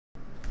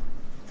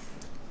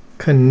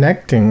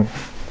connecting.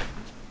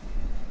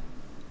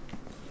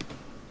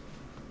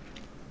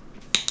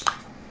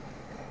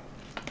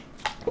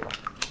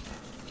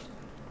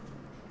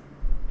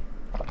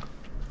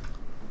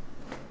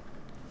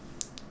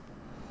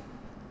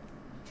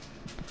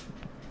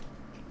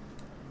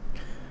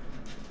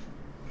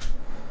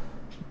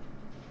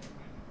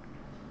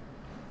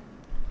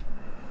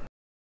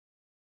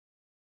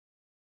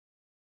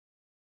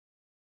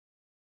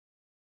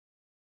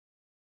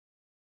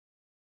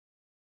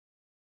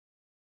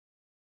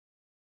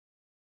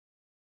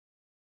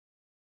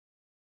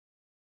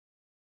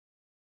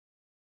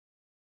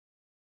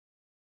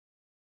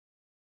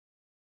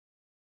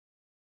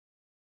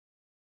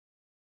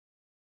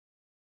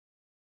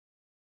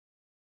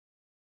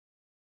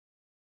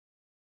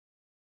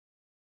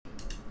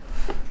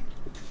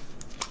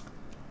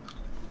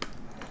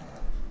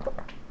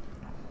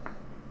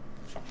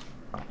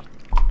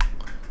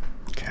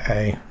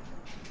 Okay.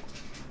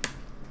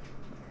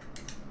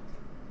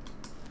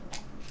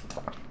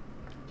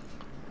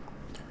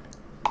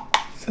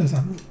 Says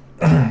I'm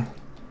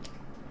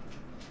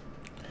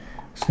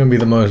it's gonna be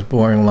the most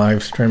boring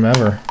live stream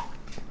ever.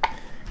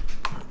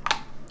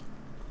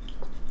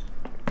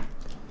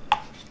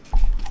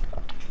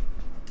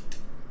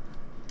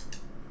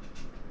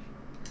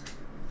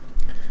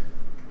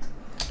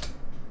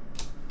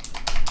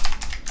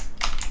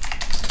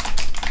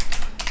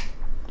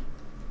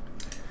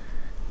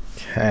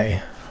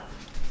 Okay.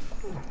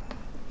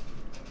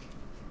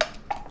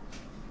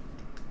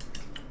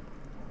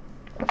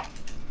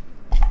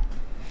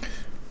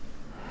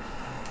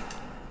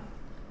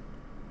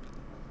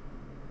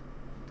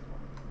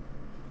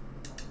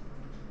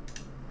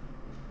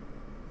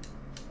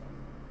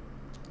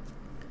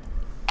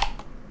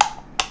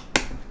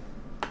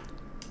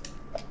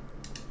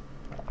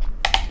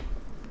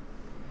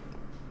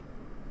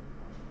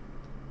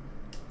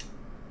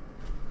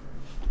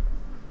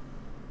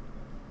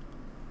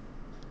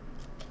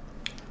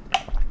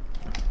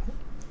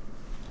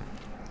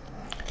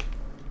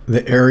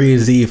 The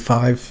Aries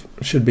E5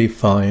 should be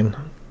fine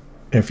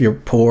if you're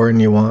poor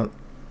and you want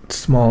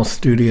small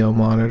studio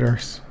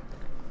monitors.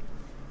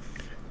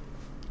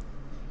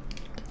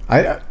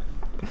 I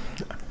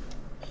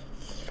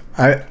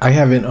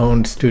haven't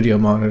owned studio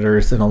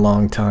monitors in a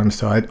long time,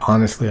 so I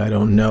honestly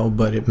don't know,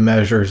 but it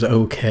measures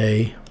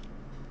okay.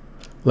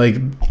 Like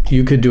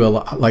you could do a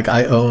lot. Like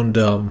I owned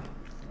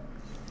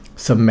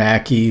some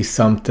Mackie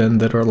something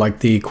that are like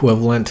the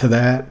equivalent to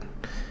that.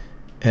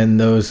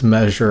 And those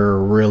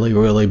measure really,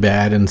 really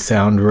bad and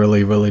sound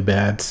really, really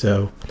bad.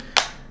 So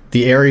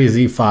the Aries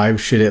E5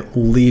 should at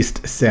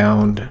least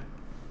sound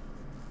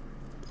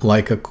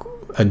like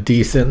a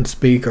decent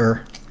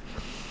speaker.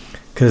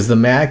 Because the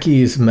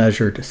Mackies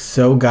measured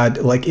so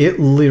like it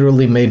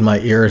literally made my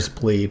ears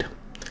bleed.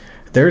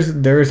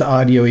 There's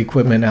audio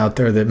equipment out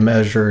there that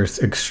measures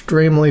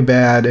extremely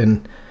bad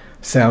and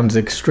sounds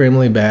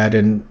extremely bad.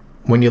 And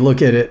when you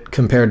look at it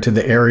compared to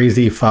the Aries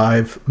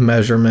E5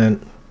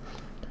 measurement,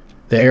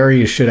 the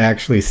Aries should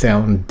actually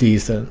sound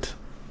decent.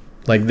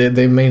 Like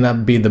they may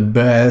not be the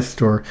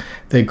best, or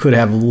they could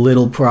have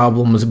little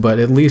problems, but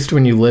at least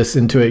when you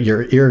listen to it,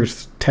 your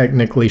ears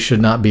technically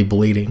should not be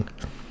bleeding.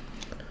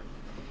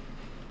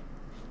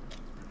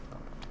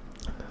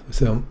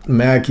 So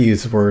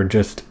Mackies were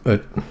just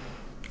that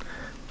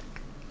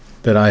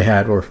I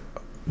had were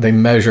they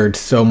measured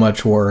so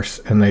much worse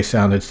and they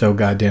sounded so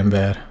goddamn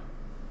bad.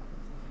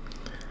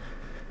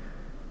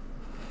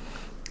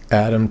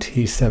 Adam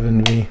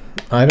T7V.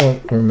 I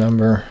don't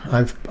remember.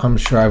 I'm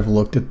sure I've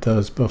looked at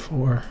those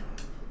before.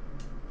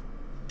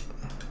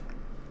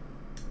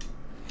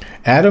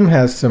 Adam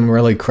has some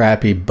really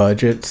crappy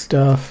budget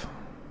stuff.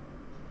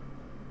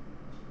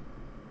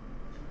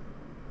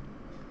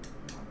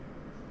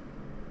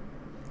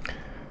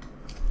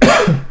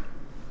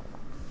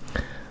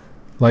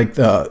 Like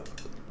a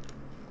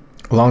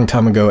long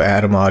time ago,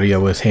 Adam Audio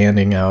was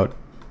handing out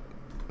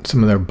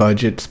some of their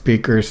budget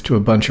speakers to a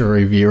bunch of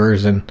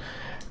reviewers, and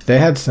they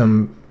had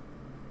some,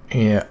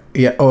 yeah.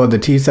 Oh, the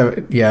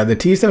T7, yeah, the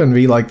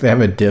T7V. Like they have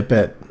a dip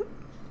at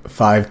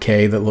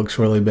 5K that looks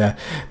really bad.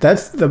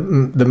 That's the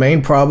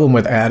main problem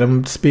with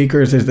Adam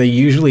speakers is they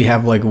usually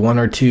have like one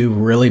or two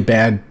really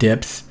bad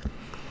dips,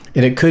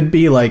 and it could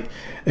be like,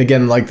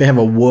 again, like they have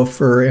a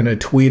woofer and a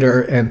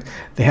tweeter, and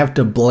they have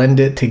to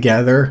blend it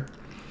together.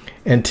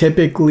 And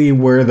typically,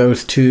 where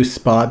those two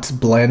spots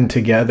blend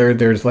together,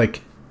 there's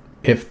like,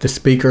 if the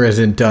speaker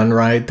isn't done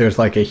right, there's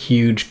like a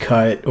huge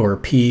cut or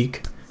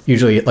peak.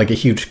 Usually like a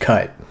huge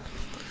cut,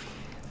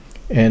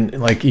 and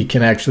like you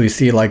can actually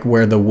see like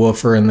where the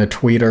woofer and the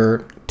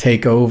tweeter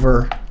take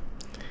over.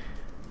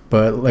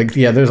 But like,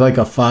 yeah, there's like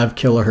a 5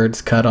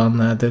 kilohertz cut on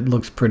that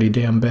looks pretty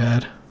damn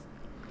bad.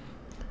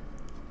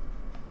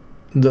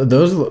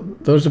 Those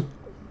are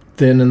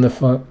thin in the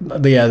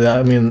front. Yeah,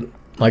 I mean,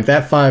 like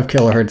that 5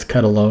 kilohertz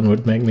cut alone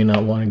would make me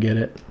not want to get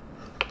it.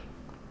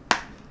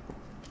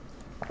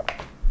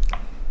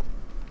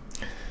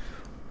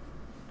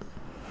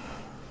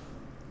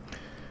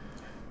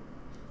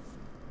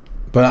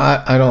 But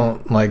I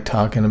don't like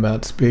talking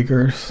about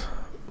speakers.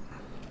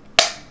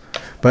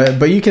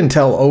 But you can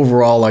tell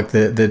overall, like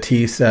the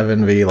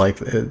T7V, like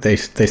they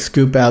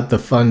scoop out the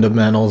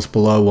fundamentals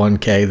below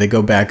 1K. They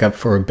go back up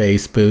for a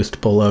bass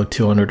boost below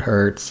 200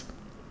 hertz,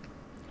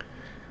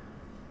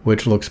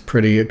 which looks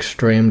pretty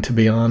extreme, to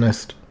be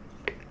honest.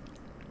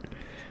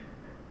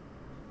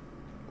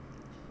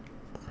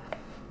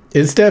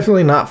 It's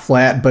definitely not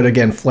flat, but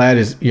again, flat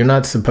is, you're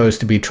not supposed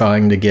to be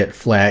trying to get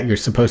flat. You're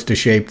supposed to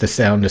shape the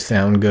sound to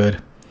sound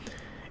good.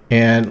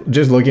 And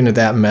just looking at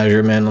that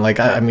measurement,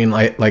 like I mean,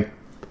 like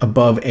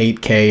above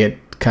 8K,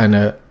 it kind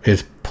of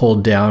is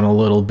pulled down a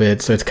little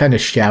bit, so it's kind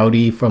of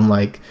shouty from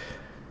like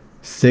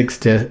 6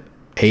 to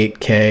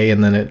 8K,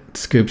 and then it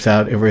scoops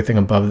out everything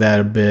above that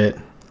a bit.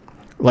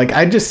 Like,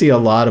 I just see a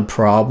lot of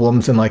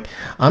problems, and like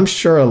I'm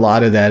sure a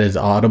lot of that is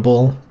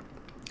audible,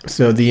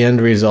 so the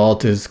end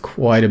result is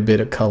quite a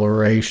bit of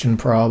coloration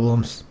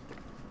problems.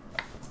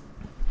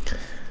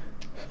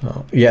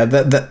 So yeah,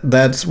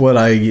 that's what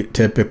I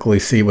typically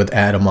see with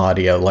Atom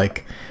Audio.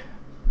 Like,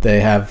 they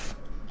have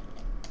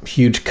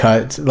huge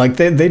cuts, like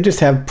they just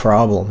have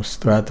problems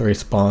throughout the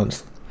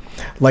response.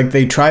 Like,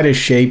 they try to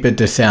shape it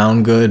to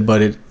sound good,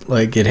 but it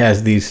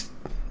has these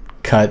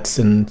cuts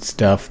and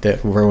stuff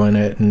that ruin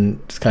it, and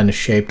it's kind of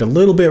shaped a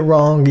little bit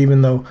wrong,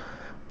 even though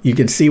you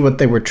could see what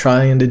they were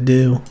trying to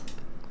do.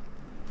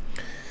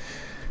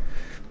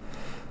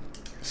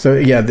 So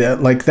yeah,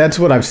 like that's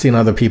what I've seen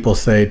other people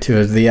say too,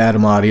 is the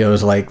Atom Audio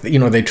is like, you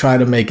know, they try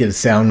to make it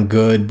sound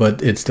good,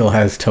 but it still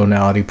has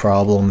tonality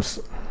problems.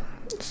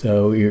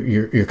 So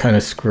you're kind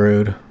of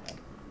screwed.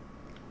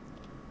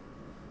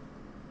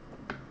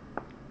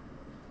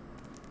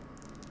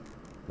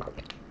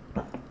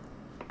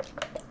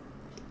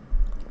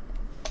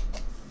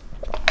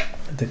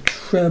 The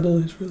treble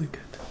is really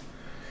good.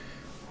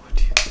 What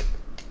do you think?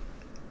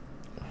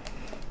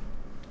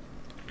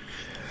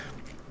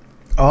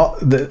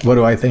 What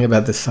do I think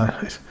about this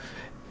Sennheiser?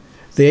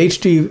 The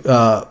HD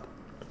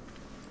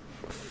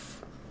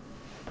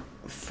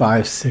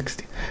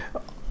 560.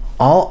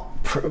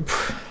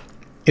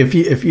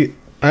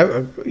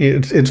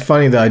 It's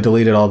funny that I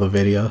deleted all the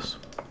videos,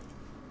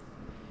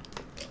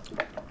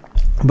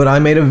 but I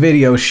made a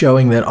video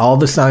showing that all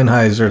the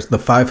Sennheisers, the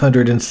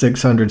 500 and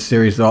 600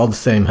 series, are all the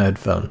same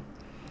headphone.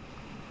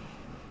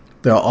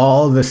 They're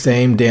all the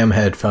same damn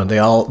headphone. They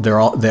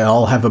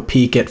all have a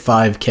peak at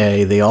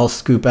 5K. They all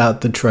scoop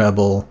out the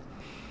treble.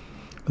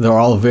 They're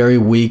all very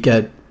weak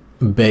at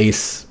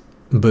bass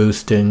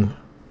boosting.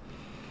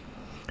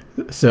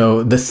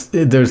 So there's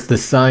the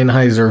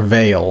Sennheiser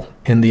Veil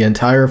in the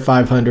entire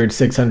 500,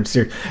 600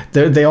 series.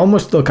 They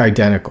almost look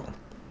identical.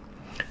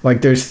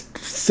 Like, there's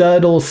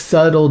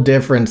subtle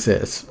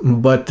differences,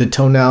 but the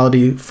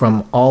tonality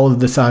from all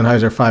of the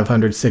Sennheiser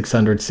 500,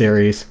 600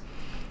 series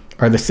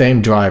are the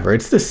same driver.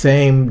 It's the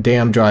same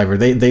damn driver.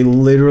 They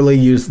literally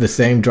use the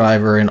same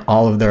driver in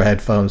all of their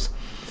headphones.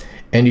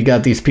 And you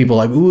got these people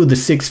like, ooh, the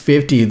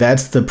 650,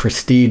 that's the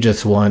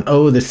prestigious one.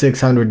 Oh, the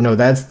 600, no,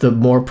 that's the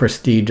more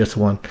prestigious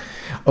one.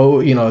 Oh,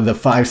 you know, the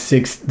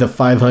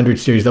 500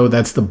 series, oh,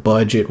 that's the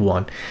budget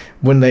one.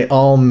 When they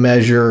all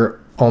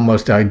measure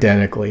almost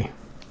identically.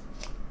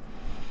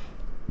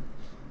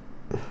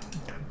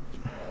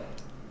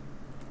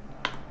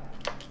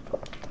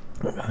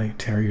 Hey,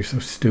 Terry, you're so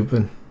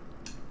stupid.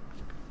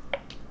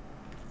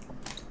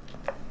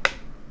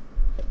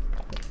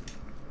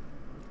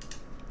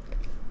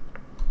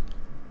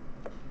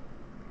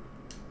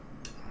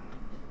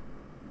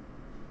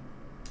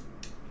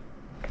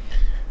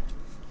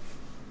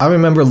 I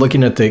remember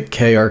looking at the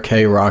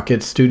KRK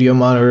Rocket studio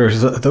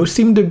monitors. Those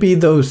seem to be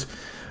those,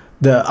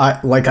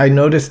 I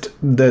noticed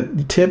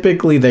that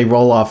typically they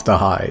roll off the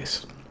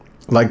highs.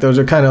 Like, those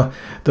are kind of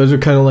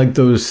like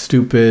those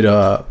stupid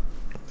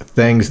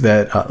things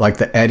that like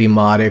the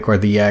Etymotic or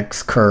the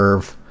X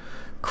Curve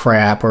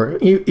crap, or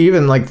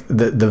even like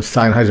the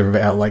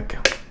Sennheiser, like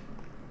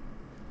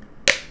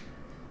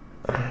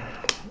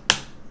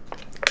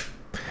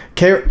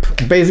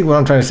basically what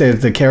I'm trying to say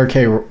is the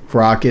KRK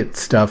Rocket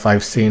stuff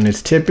I've seen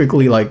is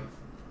typically like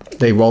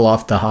they roll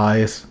off the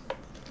highs.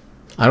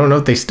 I don't know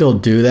if they still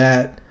do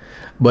that,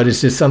 but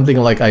it's just something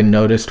like I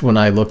noticed when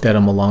I looked at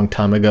them a long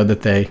time ago,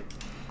 that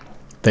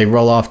they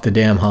roll off the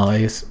damn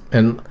highs,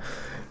 and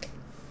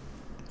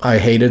I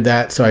hated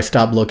that, so I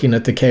stopped looking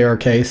at the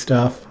KRK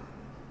stuff.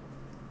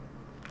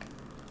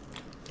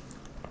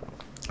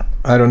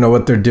 I don't know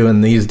what they're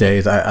doing these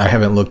days. I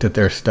haven't looked at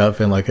their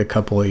stuff in like a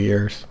couple of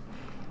years.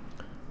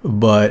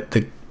 But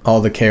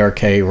all the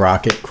KRK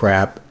Rocket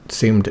crap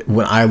seemed,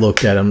 when I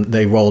looked at them,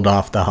 they rolled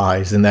off the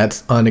highs, and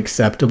that's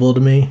unacceptable to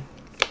me.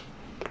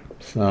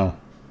 So,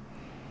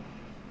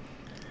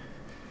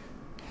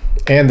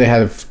 and they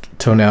have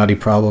tonality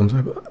problems.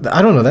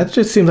 I don't know, that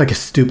just seems like a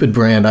stupid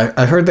brand.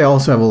 I heard they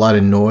also have a lot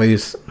of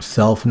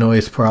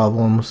self-noise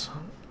problems.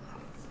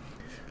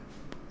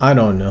 I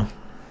don't know.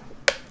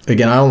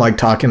 Again, I don't like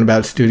talking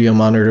about studio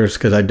monitors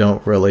because I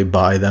don't really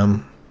buy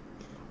them.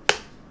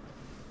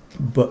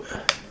 But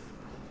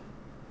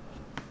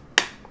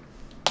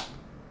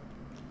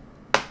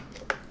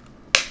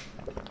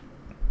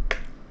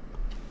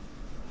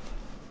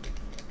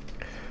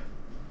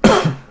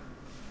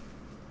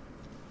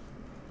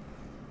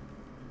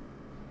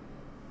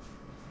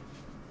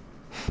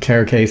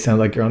Karaoke sound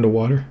like you're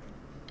underwater.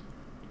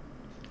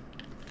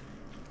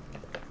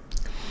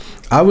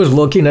 I was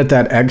looking at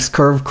that X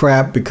curve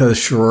crap because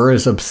Shure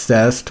is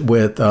obsessed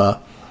with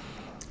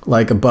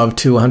like above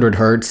 200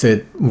 hertz,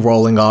 it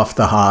rolling off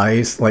the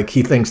highs. Like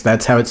he thinks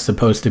that's how it's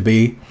supposed to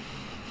be.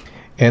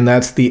 And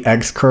that's the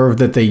X curve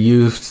that they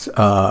use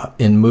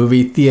in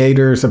movie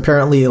theaters.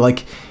 Apparently,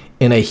 like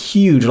in a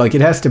huge, like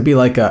it has to be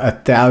like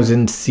a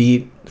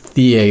 1,000-seat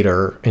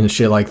theater and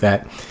shit like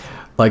that.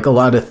 Like a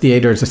lot of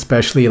theaters,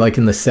 especially like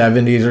in the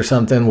 70s or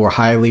something, were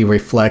highly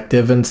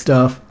reflective and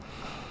stuff.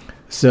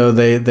 So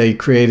they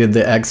created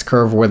the X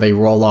curve where they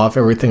roll off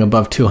everything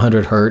above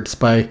 200 hertz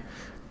by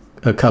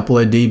a couple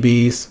of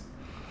dBs.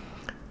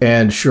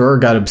 And Shure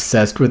got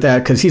obsessed with that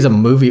because he's a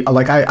movie.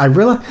 Like I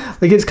realize,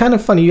 like it's kind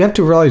of funny. You have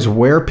to realize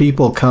where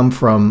people come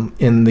from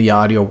in the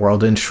audio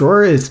world. And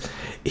Shure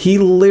he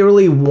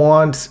literally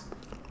wants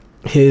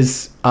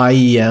his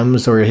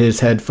IEMs or his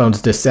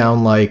headphones to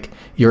sound like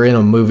you're in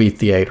a movie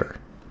theater.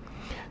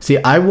 See,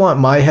 I want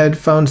my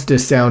headphones to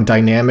sound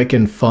dynamic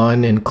and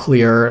fun and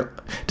clear,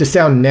 to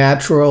sound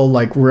natural,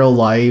 like real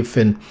life,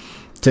 and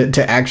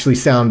to actually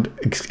sound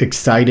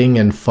exciting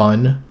and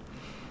fun.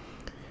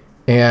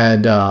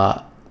 And,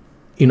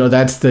 you know,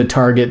 that's the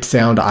target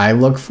sound I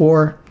look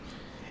for.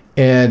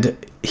 And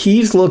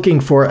he's looking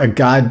for a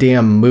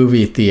goddamn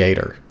movie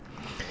theater.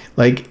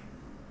 Like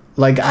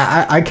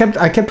I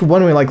kept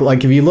wondering,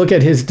 like if you look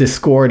at his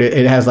Discord,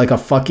 it has like a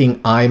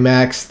fucking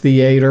IMAX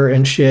theater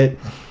and shit.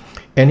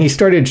 And he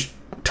started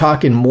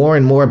talking more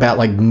and more about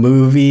like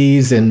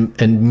movies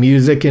and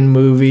music in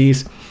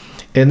movies.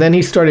 And then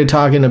he started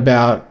talking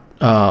about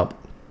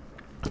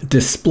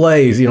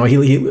displays. You know,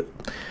 he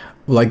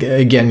like,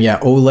 again, yeah,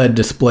 OLED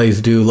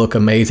displays do look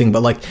amazing,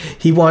 but like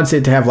he wants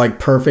it to have like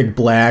perfect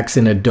blacks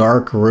in a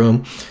dark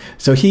room.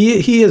 So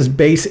he is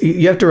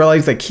you have to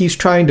realize that he's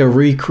trying to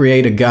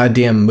recreate a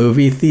goddamn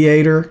movie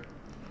theater.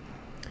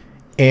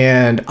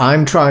 And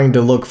I'm trying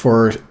to look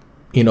for,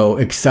 you know,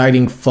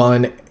 exciting,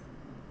 fun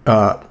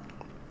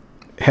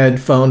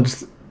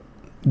headphones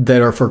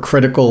that are for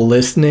critical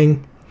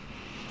listening.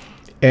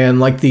 And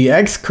like the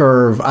X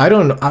curve, I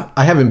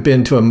haven't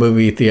been to a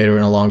movie theater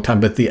in a long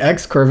time, but the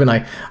X curve, and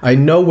I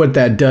know what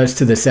that does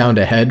to the sound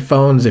of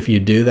headphones. If you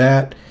do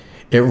that,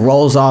 it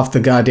rolls off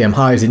the goddamn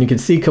highs. And you can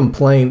see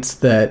complaints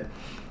that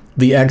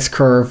the X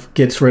curve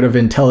gets rid of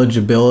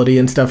intelligibility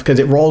and stuff because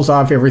it rolls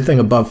off everything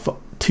above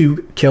 2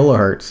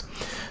 kilohertz.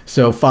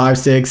 So 5,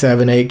 6,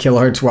 7, 8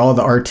 kilohertz, where all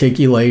the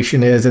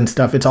articulation is and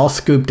stuff, it's all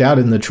scooped out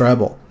in the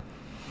treble.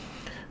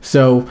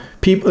 So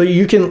people,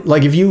 you can,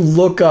 like, if you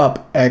look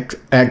up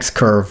X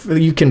curve,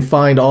 you can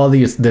find all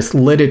this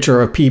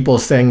literature of people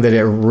saying that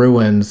it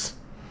ruins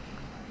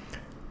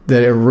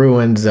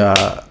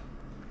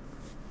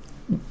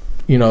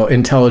you know,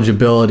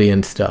 intelligibility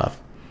and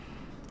stuff.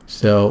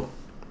 So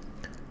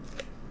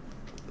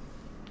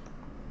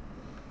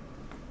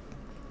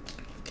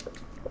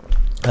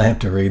I have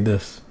to read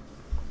this.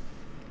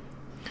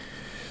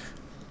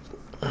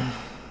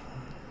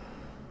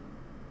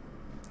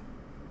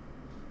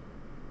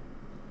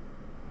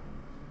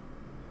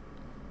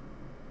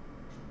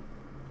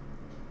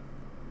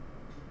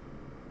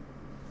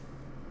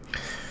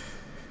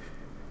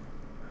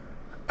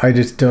 I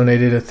just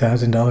donated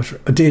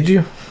 $1,000. Did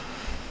you?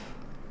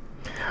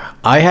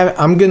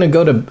 I'm gonna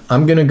go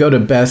to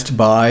Best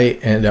Buy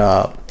and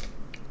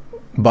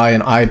buy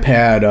an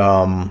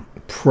iPad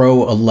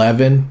Pro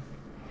 11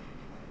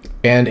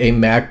 and a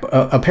Mac.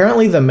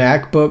 Apparently, the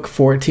MacBook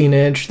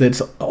 14-inch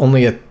that's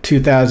only at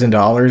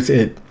 $2,000.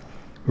 It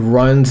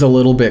runs a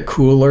little bit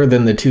cooler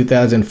than the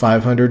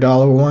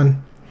 $2,500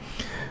 one.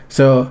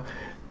 So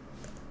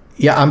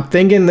yeah, I'm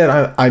thinking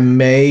that I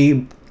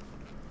may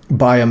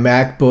buy a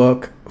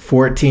MacBook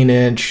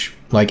 14-inch,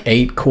 like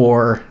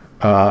 8-core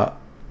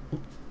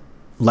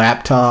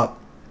laptop,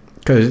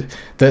 because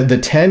the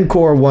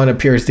 10-core one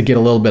appears to get a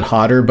little bit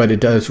hotter, but it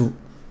does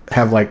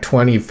have like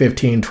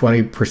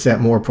 20%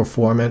 more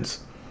performance.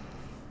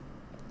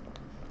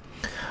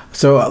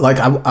 So like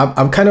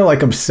I'm kind of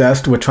like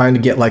obsessed with trying to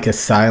get like a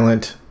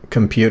silent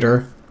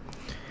computer,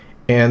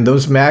 and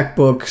those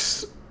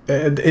MacBooks,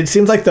 it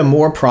seems like the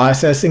more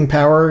processing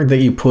power that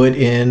you put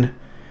in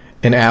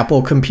an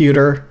Apple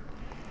computer,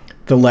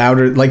 the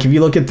louder. Like if you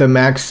look at the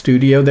Mac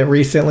Studio that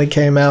recently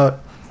came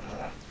out,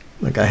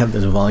 like I have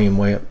this volume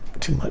way up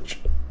too much.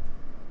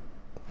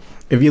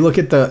 If you look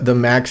at the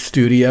Mac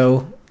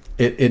Studio,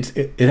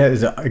 it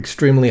has an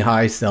extremely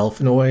high self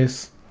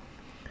noise,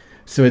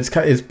 so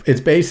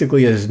it's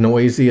basically as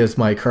noisy as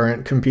my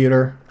current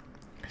computer.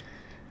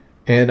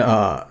 And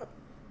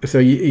so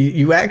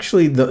you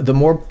actually, the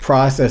more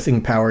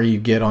processing power you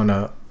get on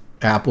a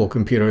Apple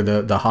computer,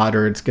 the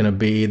hotter it's going to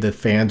be. The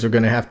fans are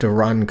going to have to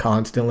run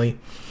constantly.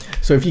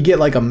 So if you get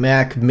like a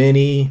Mac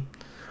Mini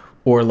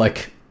or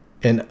like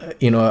an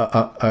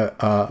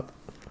a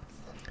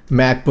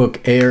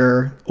MacBook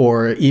Air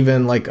or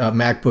even like a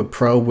MacBook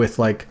Pro with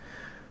like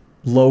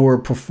lower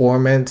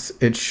performance,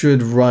 it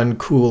should run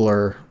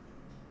cooler.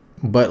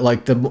 But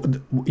like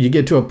you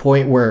get to a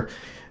point where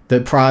the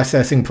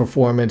processing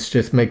performance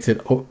just makes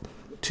it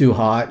too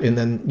hot, and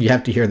then you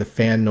have to hear the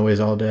fan noise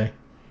all day.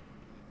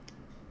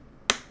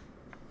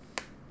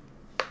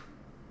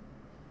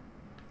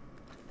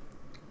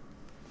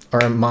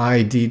 Are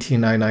my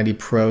DT990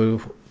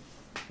 Pro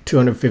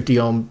 250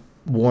 ohm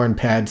worn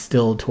pads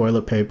still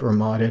toilet paper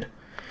modded?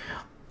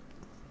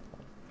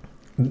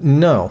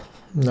 No,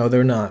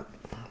 they're not.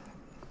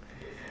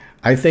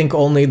 I think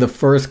only the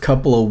first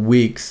couple of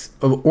weeks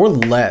or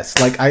less.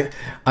 Like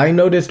I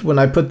noticed when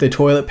I put the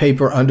toilet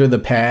paper under the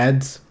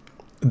pads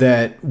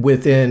that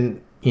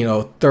within,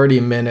 30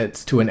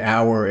 minutes to an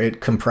hour,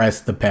 it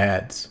compressed the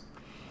pads.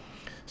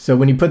 So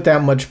when you put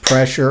that much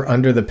pressure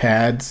under the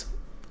pads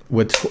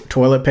with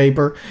toilet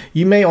paper,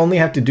 you may only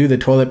have to do the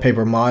toilet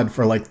paper mod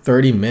for like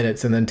 30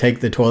 minutes and then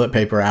take the toilet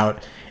paper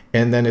out,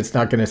 and then it's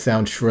not going to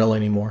sound shrill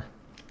anymore.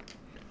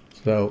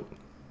 So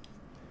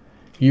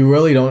you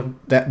really don't,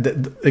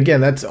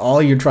 again, that's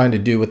all you're trying to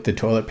do with the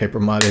toilet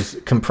paper mod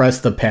is compress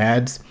the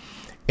pads,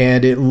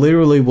 and it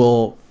literally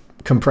will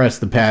compress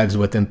the pads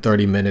within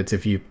 30 minutes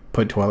if you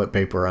put toilet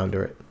paper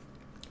under it.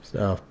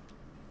 So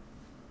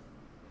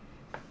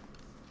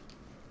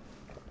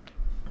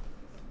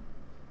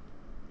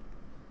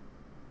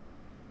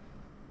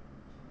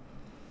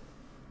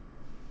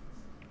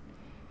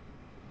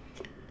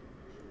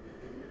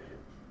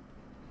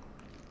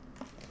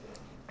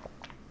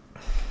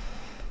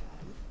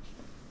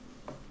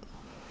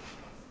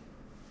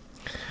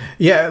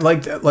yeah,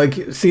 like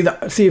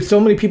see, so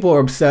many people are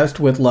obsessed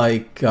with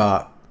like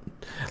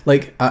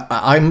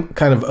I'm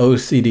kind of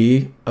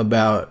OCD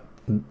about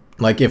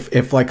like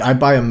if like I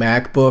buy a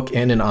MacBook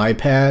and an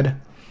iPad,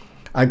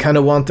 I kind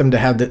of want them to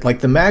have that.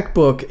 Like the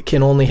MacBook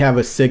can only have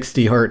a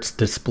 60 hertz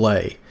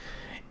display,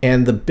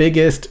 and the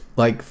biggest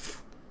like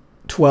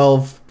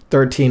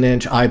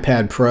 13-inch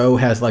iPad Pro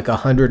has like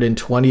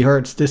 120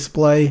 hertz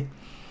display.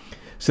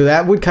 So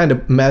that would kind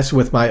of mess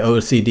with my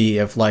OCD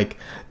if like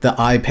the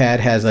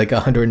iPad has like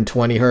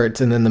 120 hertz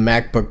and then the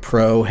MacBook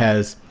Pro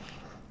has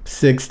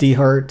 60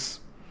 hertz.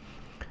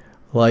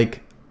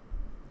 Like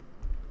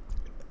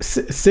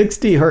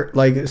 60 hertz,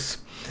 like,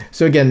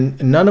 so again,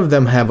 none of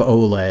them have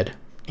OLED.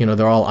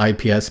 They're all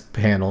IPS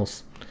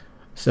panels.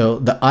 So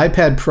the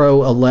iPad Pro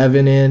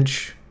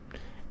 11-inch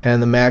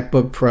and the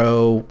MacBook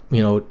Pro,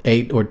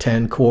 8 or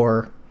 10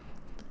 core,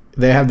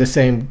 they have the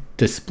same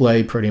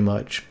display pretty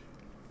much.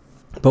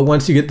 But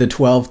once you get the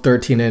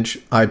 13-inch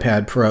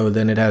iPad Pro,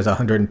 then it has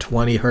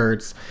 120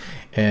 hertz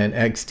and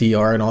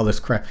XDR and all this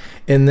crap.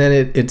 And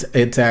then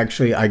it's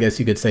actually, I guess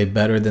you could say,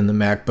 better than the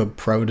MacBook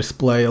Pro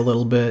display a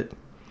little bit.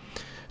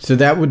 So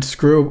that would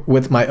screw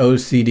with my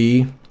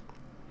OCD.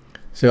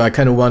 So I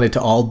kind of want it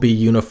to all be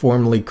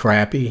uniformly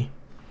crappy.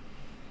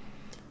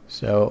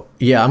 So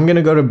yeah, I'm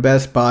gonna go to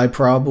Best Buy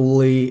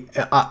probably.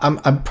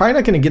 I'm probably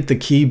not gonna get the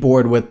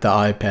keyboard with the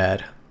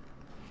iPad,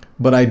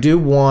 but I do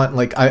want,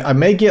 like, I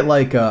may get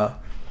like a,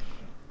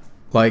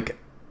 like,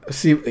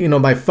 see,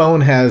 my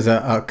phone has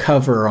a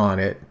cover on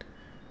it.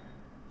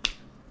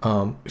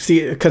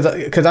 See, because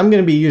I'm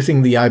going to be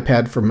using the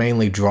iPad for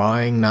mainly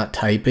drawing, not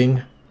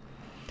typing.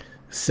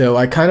 So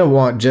I kind of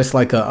want just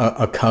like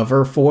a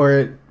cover for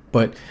it,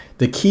 but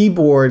the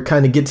keyboard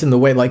kind of gets in the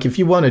way. Like if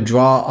you want to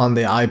draw on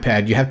the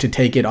iPad, you have to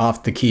take it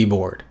off the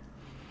keyboard.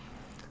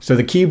 So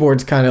the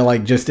keyboard's kind of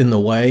like just in the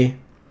way.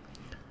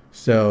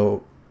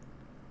 So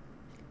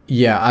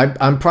yeah,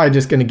 I'm probably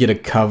just going to get a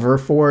cover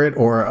for it,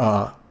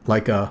 or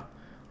like kind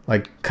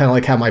of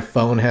like how my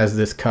phone has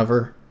this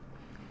cover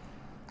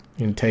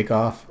you can take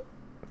off.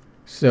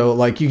 So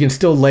like you can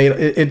still lay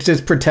it, it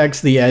just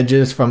protects the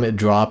edges from it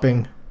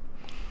dropping.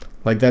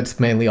 Like that's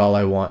mainly all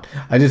I want.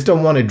 I just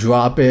don't want to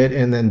drop it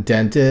and then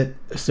dent it.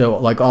 So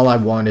like all I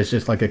want is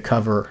just like a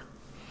cover.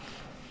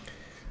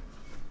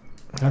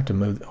 I have to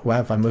move.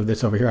 Wow, if I move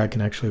this over here, I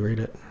can actually read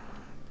it.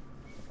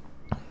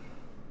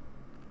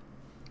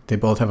 They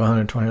both have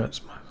 120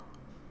 hertz.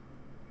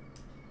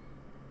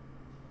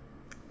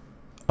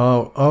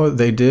 Oh,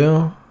 they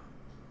do?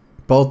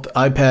 Both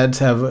iPads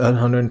have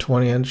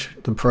 120-inch,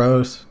 the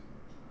Pros.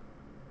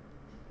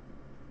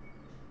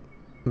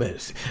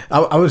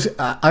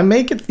 I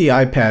may get the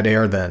iPad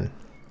Air then.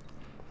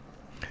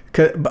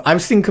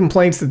 I've seen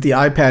complaints that the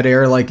iPad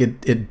Air, like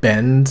it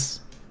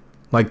bends.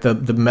 Like the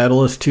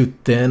metal is too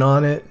thin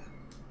on it.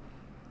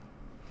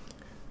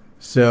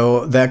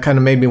 So that kind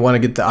of made me want to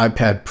get the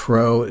iPad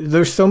Pro.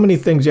 There's so many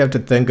things you have to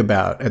think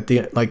about at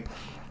the, like,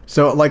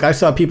 so like I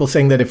saw people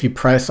saying that if you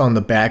press on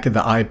the back of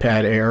the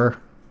iPad Air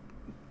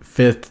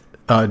 5th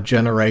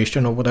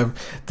generation or whatever,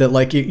 that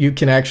like you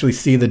can actually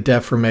see the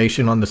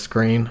deformation on the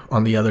screen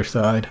on the other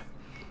side.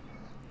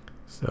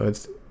 So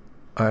it's,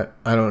 I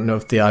don't know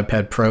if the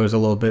iPad Pro is a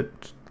little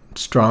bit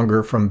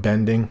stronger from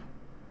bending.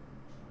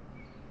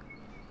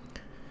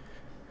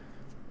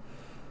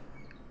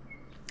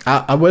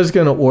 I was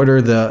going to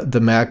order the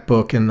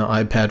MacBook and the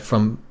iPad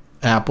from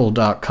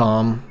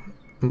apple.com,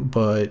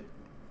 but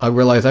I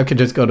realized I could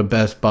just go to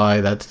Best Buy.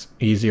 That's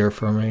easier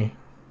for me.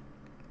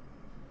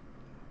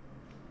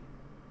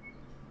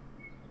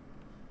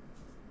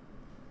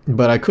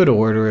 But I could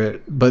order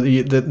it, but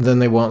then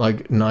they want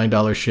like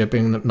 $9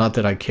 shipping. Not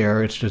that I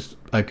care. It's just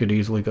I could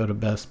easily go to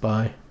Best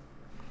Buy.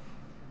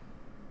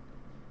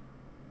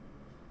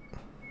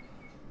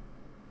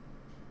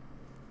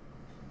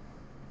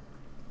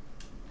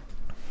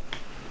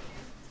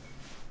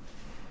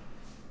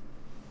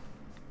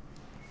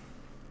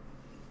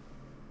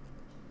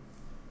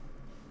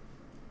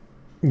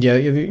 Yeah,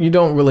 you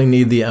don't really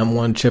need the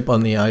M1 chip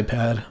on the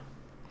iPad.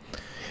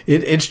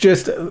 It's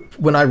just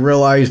when I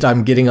realized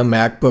I'm getting a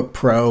MacBook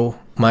Pro,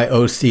 my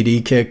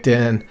OCD kicked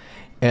in,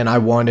 and I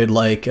wanted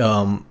like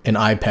an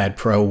iPad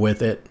Pro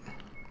with it.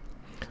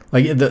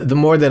 Like the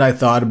more that I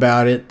thought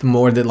about it, the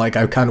more that like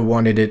I kind of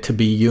wanted it to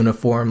be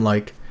uniform,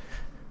 like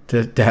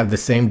to have the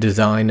same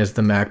design as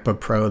the MacBook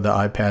Pro, the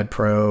iPad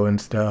Pro,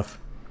 and stuff.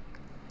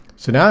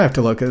 So now I have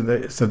to look at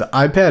the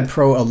iPad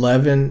Pro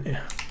 11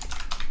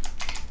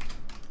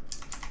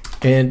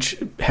 inch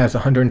has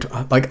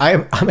 120. Like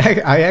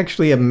I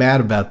actually am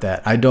mad about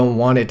that. I don't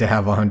want it to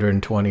have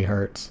 120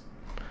 hertz,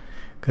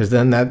 because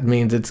then that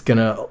means it's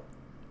gonna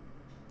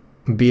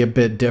be a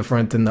bit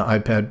different than the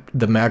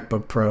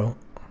MacBook Pro.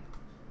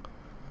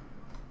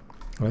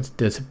 That's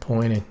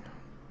disappointing.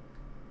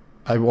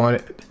 I want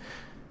it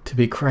to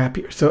be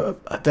crappier. So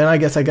then I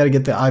guess I got to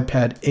get the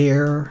iPad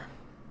Air.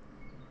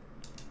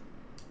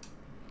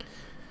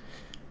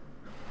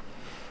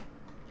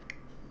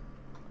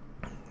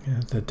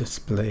 Yeah, the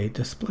display.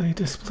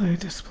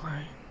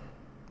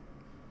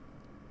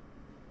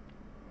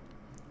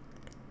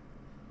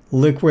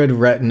 Liquid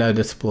Retina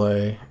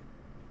display.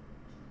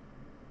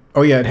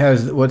 Oh yeah, it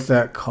has, what's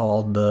that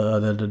called?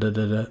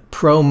 The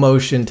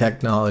ProMotion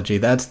technology.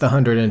 That's the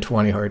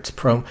 120 hertz.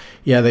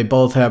 Yeah, they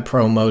both have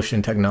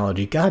ProMotion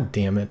technology. God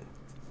damn it.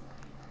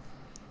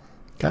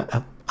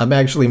 I'm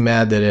actually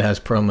mad that it has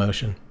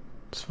ProMotion.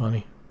 It's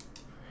funny.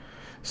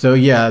 So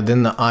yeah,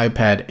 then the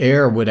iPad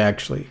Air would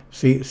actually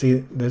see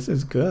this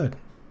is good.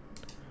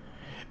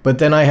 But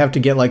then I have to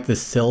get like the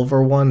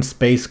silver one,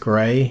 space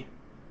gray.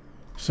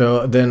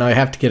 So then I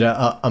have to get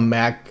a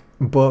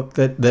MacBook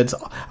that's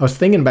I was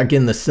thinking about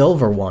getting the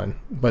silver one,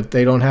 but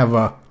they don't have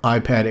a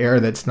iPad Air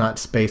that's not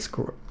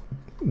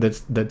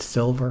that's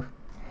silver.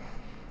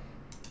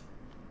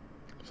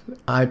 So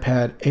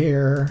iPad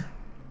Air.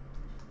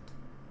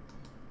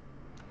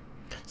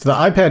 So the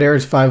iPad Air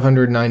is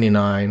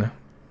 $599.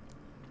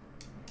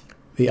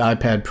 The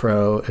iPad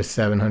Pro is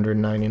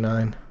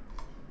 $799.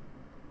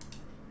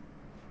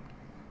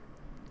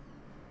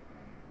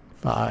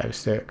 5,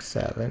 6,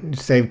 7. You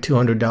save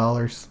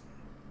 $200.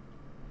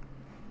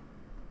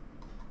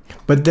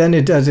 But then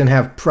it doesn't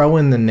have Pro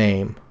in the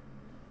name.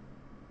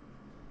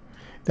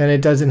 Then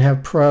it doesn't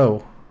have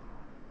Pro.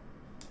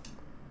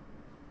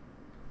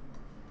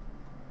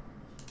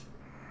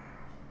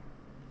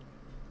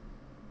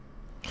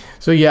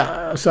 So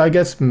yeah, so I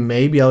guess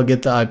maybe I'll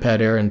get the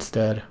iPad Air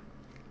instead.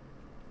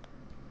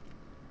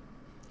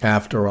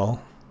 After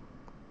all.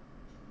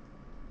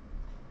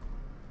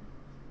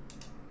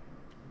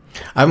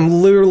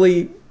 I'm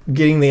literally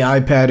getting the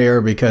iPad Air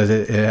because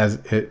it has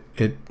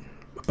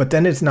but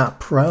then it's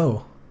not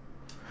Pro.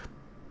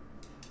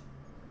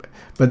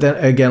 But then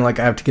again, like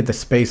I have to get the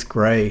space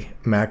gray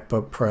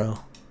MacBook Pro.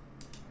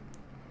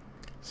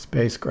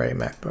 Space gray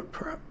MacBook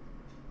Pro.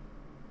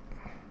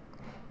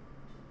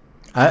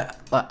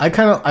 I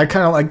kind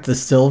of like the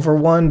silver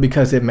one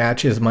because it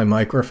matches my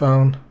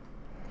microphone.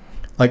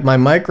 Like my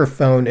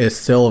microphone is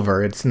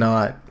silver, it's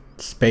not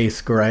space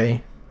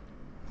gray.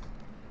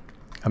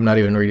 I'm not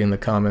even reading the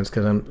comments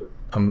because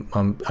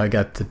I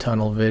got the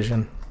tunnel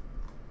vision.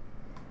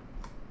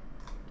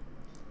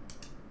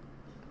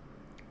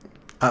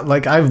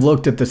 Like I've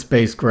looked at the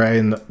space gray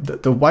and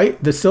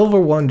the silver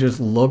one just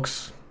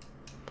looks.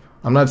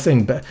 I'm not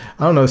saying I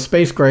don't know.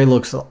 Space gray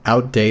looks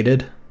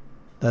outdated.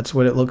 That's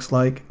what it looks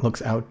like. It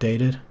looks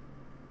outdated.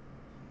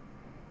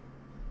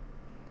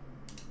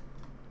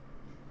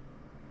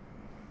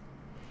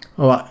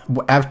 Well,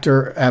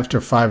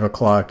 after 5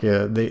 o'clock,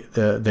 yeah,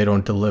 they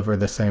don't deliver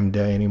the same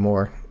day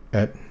anymore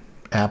at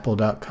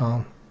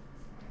Apple.com.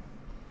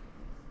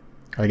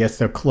 I guess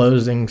they're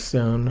closing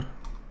soon.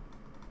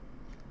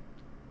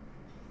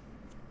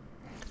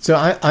 So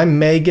I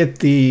may get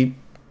the,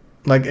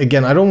 like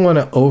again, I don't want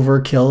to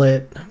overkill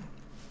it.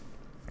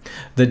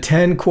 The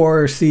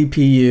 10-core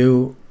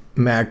CPU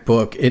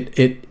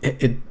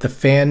MacBook, the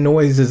fan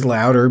noise is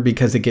louder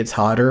because it gets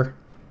hotter.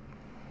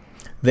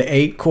 The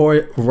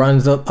 8-core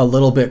runs up a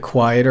little bit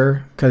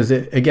quieter because,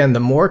 again, the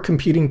more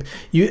computing,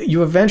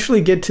 you eventually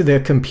get to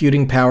the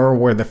computing power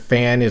where the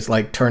fan is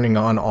like turning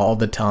on all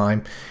the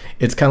time.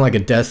 It's kind of like a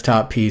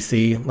desktop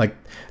PC. Like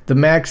the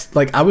Macs,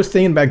 like I was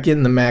thinking about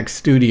getting the Mac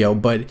Studio,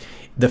 but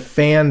the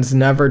fans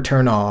never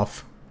turn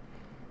off.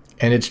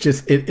 And it's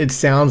just, it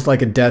sounds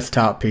like a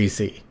desktop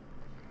PC.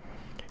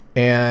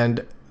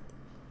 And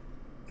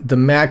the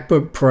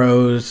MacBook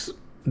Pros,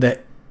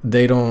 that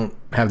they don't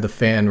have the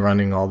fan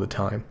running all the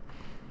time.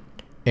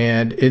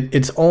 And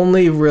it's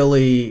only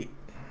really,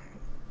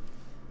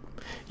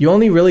 you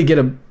only really get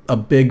a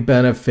big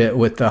benefit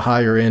with the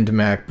higher end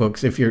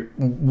MacBooks if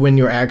when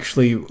you're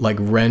actually like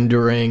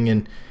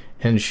rendering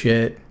and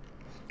shit.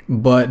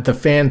 But the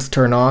fans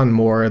turn on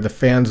more, the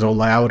fans are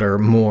louder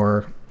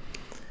more,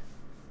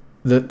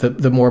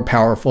 the more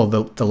powerful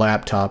the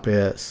laptop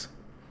is.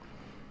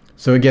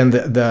 So again,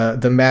 the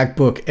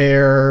MacBook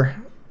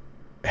Air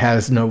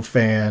has no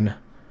fan.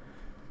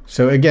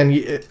 So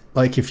again,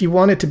 like if you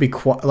want it to be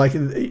like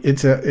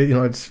it's a, you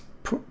know, it's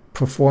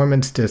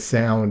performance to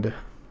sound.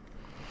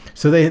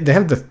 So they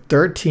have the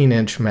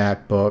 13-inch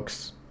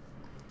MacBooks.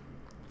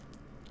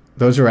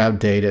 Those are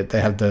outdated.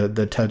 They have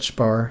the touch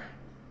bar.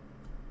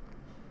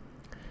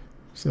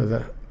 So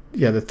the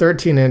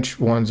 13-inch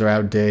ones are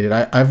outdated.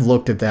 I've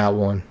looked at that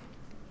one.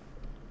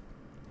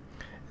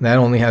 And that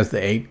only has the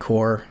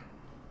 8-core.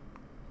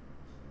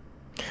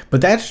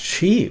 But that's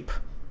cheap.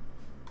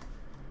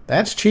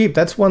 That's cheap.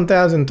 That's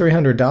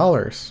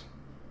 $1,300.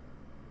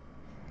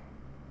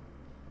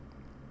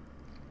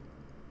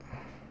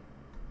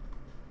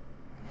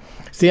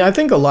 See, I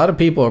think a lot of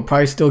people are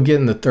probably still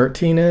getting the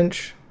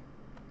 13-inch.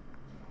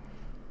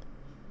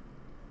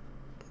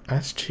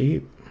 That's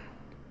cheap.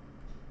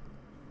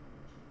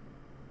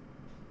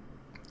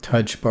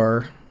 Touch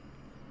bar.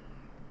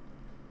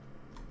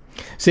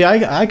 See,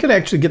 I could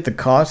actually get the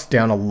cost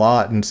down a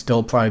lot and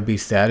still probably be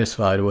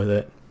satisfied with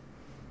it.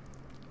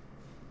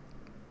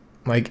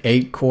 Like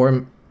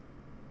 8-core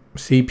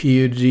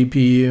CPU,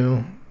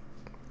 GPU,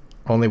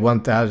 only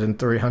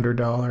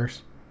 $1,300.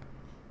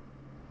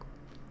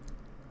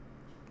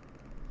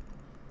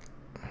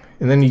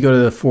 And then you go to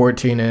the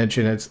 14-inch,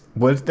 and it's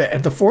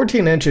the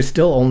 14-inch is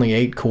still only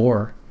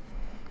 8-core.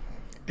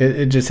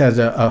 It just has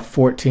a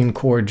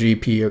 14-core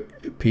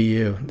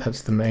GPU.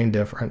 That's the main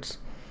difference.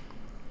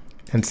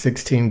 And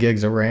 16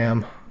 gigs of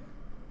RAM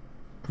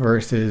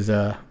versus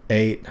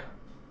 8.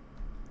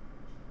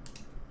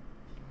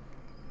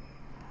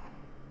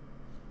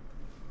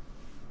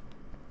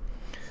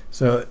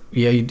 So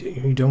yeah,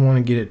 you don't want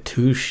to get it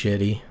too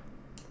shitty.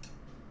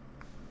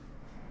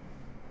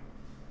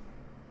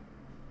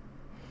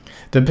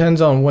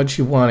 Depends on what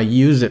you want to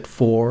use it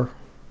for.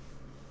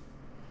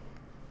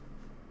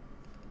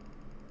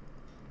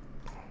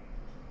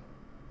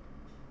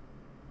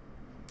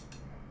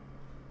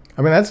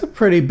 I mean, that's a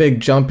pretty big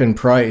jump in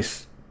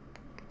price.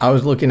 I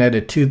was looking at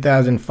a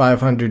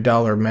 $2,500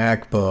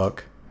 MacBook,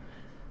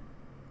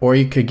 or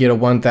you could get a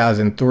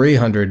 $1,300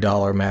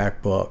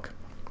 MacBook.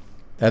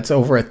 That's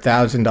over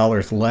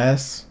 $1,000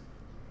 less.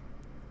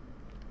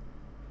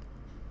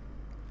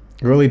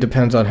 It really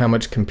depends on how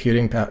much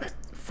computing power.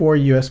 4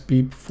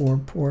 USB 4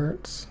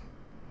 ports.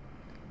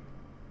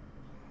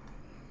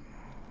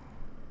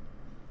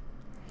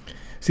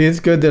 See, it's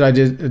good that I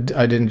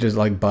didn't just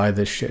like buy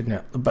this shit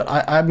now. But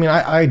I mean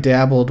I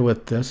dabbled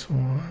with this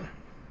one.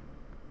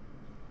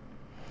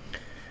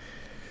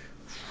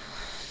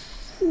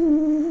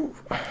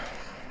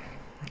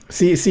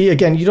 See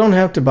again, you don't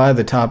have to buy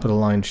the top of the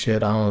line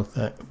shit, I don't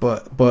think.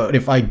 But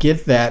if I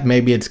get that,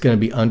 maybe it's gonna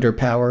be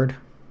underpowered.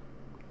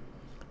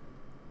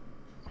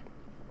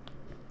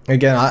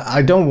 Again,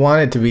 I don't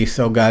want it to be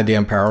so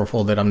goddamn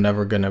powerful that I'm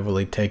never gonna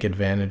really take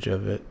advantage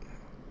of it.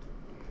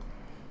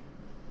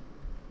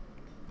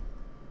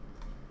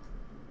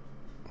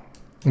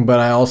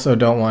 But I also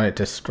don't want it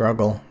to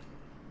struggle.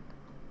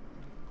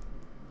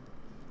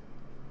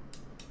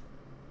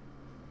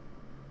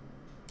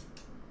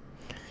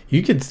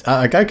 You could,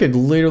 like, I could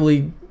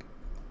literally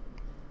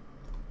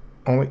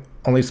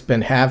only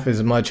spend half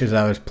as much as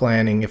I was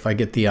planning if I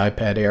get the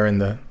iPad Air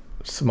and the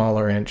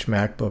smaller inch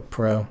MacBook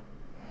Pro.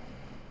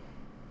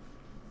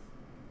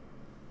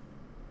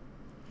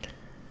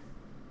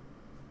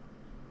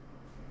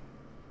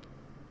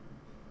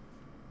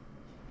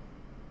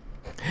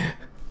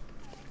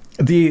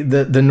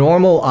 The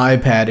normal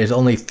iPad is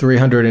only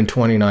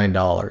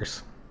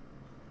 $329.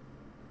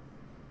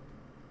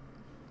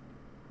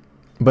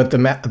 But the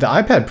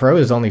iPad Pro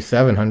is only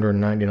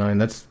 $799.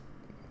 That's,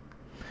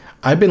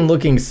 I've been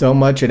looking so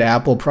much at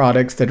Apple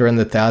products that are in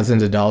the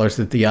thousands of dollars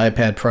that the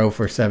iPad Pro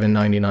for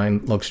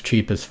 $799 looks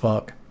cheap as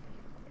fuck.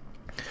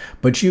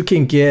 But you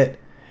can get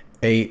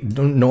a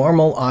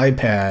normal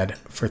iPad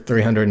for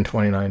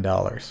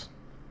 $329.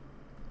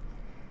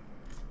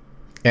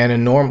 And a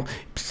normal,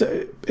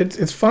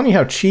 it's funny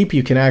how cheap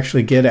you can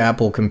actually get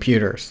Apple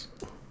computers.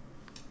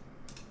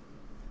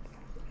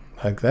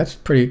 Like, that's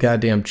pretty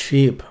goddamn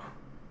cheap.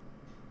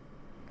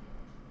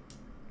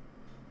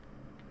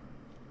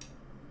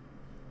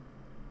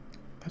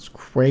 That's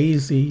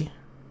crazy.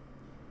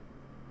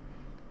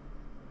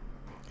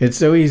 It's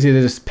so easy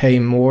to just pay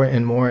more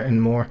and more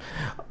and more.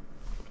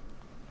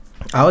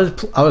 I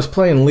was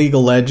playing League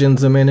of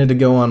Legends a minute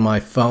ago on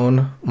my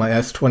phone, my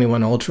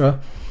S21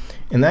 Ultra.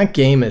 And that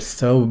game is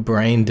so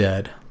brain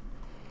dead.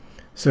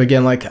 So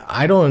again, like,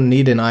 I don't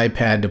need an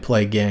iPad to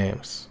play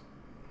games.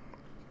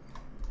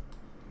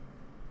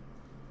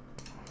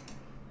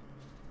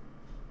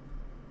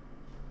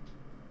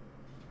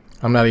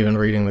 I'm not even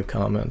reading the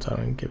comments. I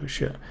don't give a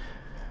shit.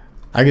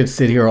 I could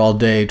sit here all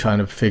day trying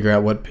to figure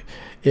out what,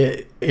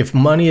 if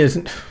money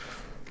isn't,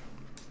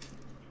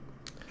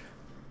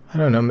 I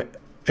don't know.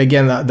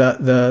 Again, the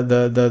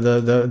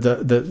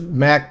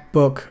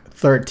MacBook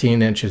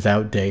 13-inch is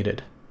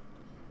outdated.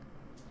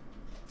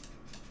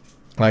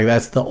 Like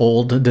that's the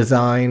old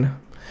design.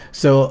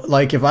 So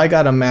like if I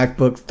got a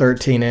MacBook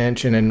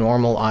 13-inch and a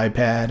normal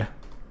iPad,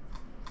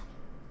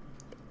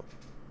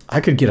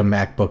 I could get a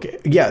MacBook.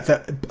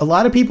 Yeah, a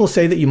lot of people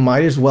say that you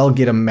might as well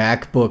get a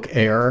MacBook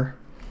Air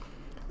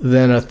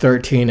than a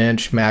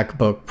 13-inch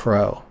MacBook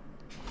Pro.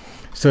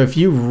 So if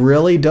you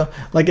really don't,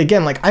 like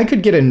again, like I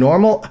could get an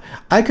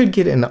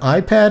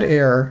iPad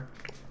Air.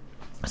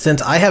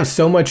 Since I have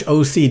so much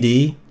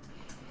OCD,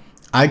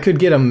 I could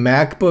get a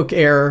MacBook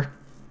Air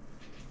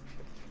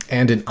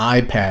and an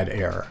iPad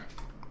Air.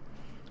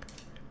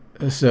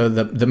 So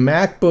the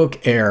MacBook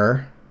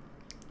Air,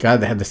 God,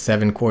 they had the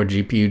 7-core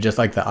GPU just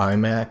like the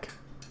iMac.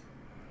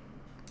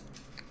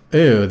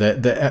 Ew,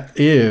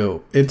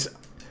 ew. It's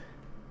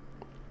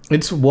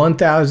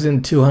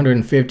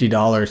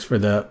 $1,250 for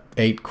the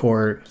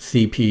 8-core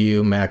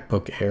CPU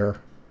MacBook Air.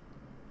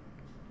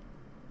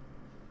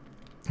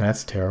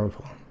 That's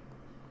terrible.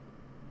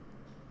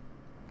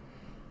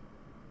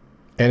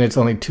 And it's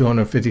only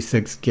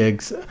 256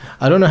 gigs.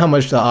 I don't know how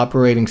much the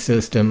operating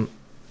system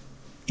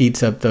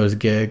eats up those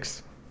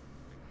gigs.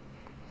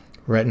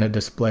 Retina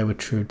display with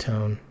True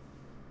Tone.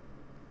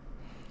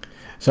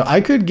 So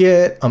I could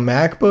get a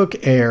MacBook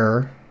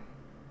Air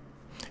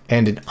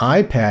and an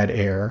iPad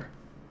Air.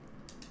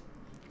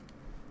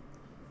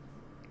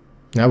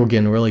 Now we're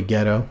getting really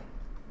ghetto.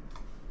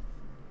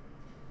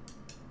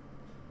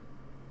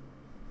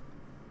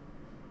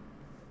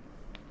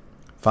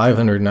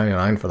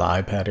 $599 for the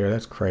iPad Air.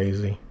 That's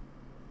crazy.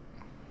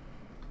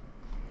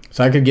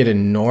 So I could get a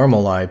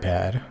normal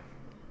iPad.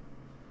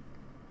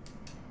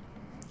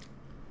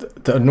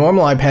 The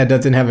normal iPad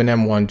doesn't have an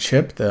M1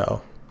 chip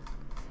though.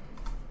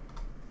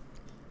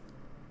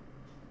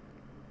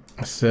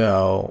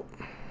 So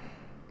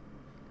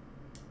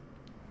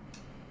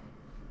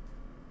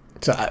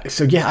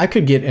yeah, I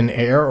could get an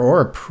Air or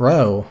a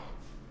Pro.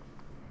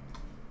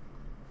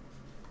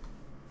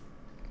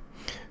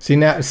 See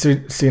now I'm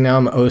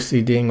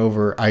OCDing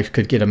over. I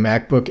could get a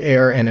MacBook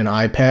Air and an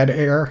iPad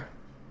Air,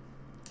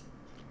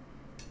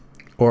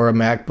 or a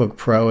MacBook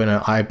Pro and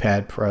an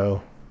iPad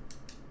Pro.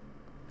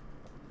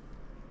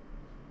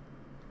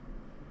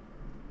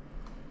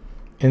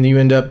 And you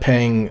end up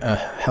paying a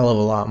hell of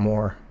a lot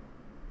more,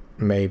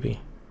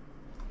 maybe.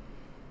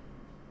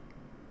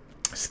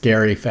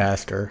 Scary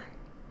faster.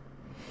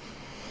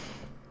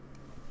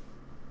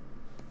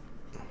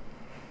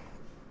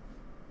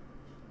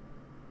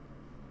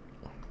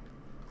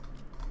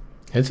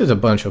 This is a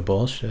bunch of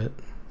bullshit.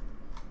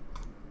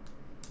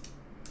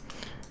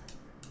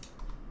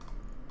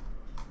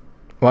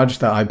 Watch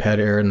the iPad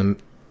Air and the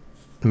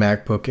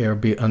MacBook Air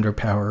be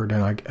underpowered,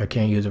 and I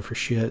can't use it for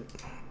shit.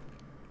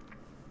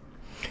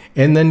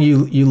 And then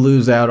you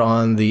lose out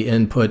on the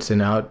inputs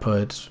and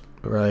outputs,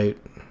 right?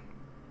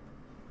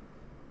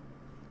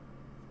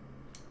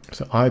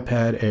 So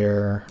iPad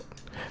Air.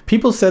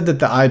 People said that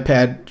the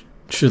iPad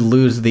should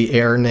lose the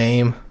Air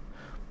name,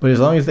 but as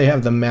long as they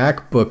have the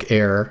MacBook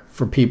Air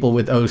for people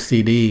with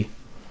OCD.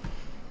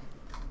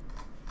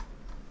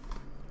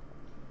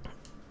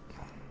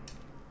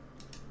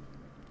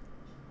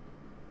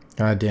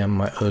 God damn,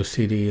 my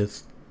OCD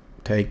is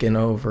taking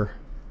over.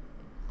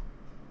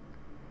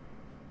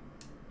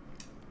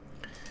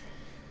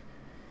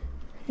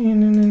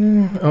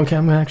 Okay,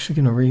 I'm actually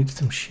gonna read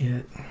some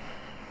shit.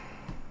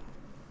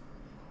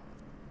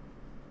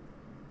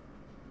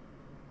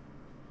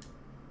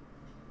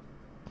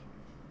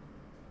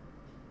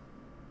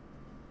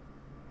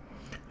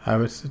 I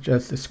would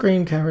suggest the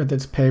screen cover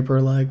that's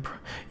paper-like.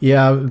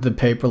 Yeah, the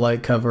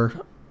paper-like cover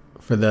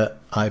for the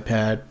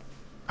iPad.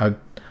 I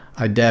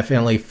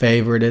definitely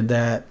favorited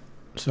that,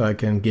 so I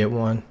can get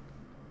one.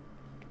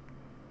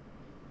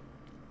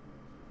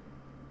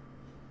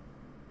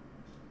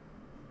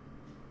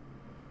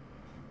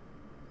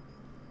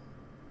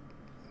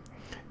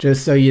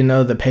 Just so you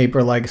know, the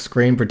paper-like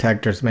screen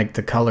protectors make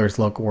the colors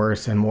look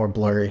worse and more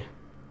blurry.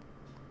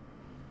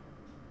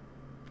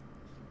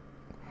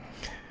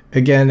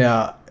 Again,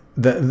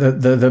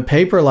 the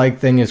paper-like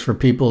thing is for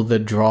people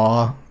that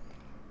draw.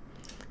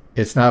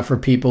 It's not for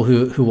people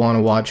who want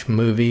to watch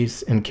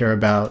movies and care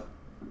about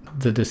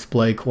the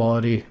display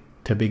quality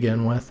to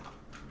begin with.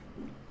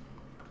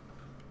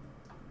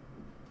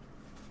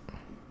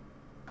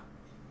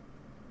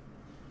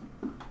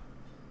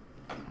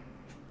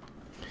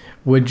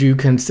 Would you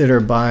consider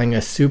buying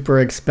a super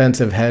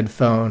expensive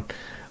headphone,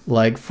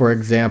 like for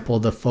example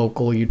the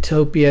Focal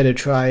Utopia, to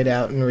try it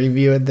out and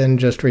review it, then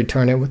just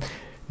return it with?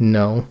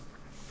 No.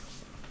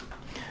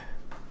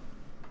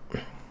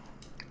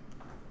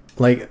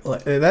 Like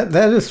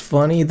that is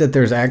funny that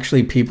there's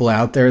actually people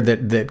out there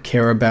that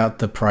care about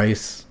the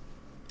price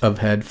of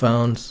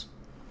headphones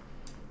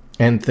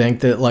and think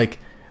that like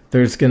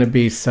there's gonna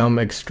be some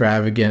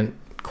extravagant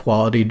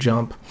quality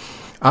jump.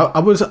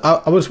 I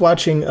was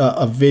watching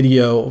a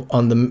video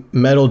on the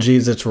Metal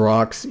Jesus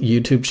Rocks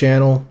YouTube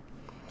channel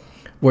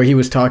where he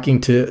was talking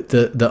to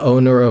the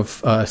owner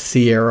of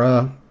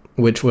Sierra,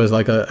 which was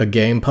like a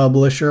game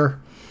publisher.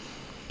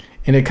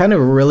 And it kind of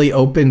really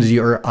opens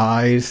your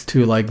eyes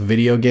to like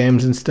video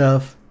games and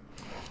stuff.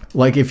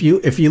 Like if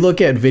you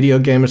look at video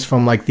games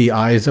from like the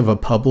eyes of a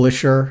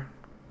publisher,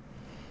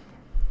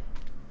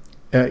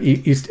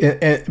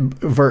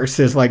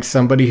 versus like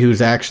somebody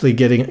who's actually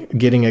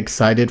getting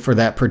excited for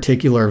that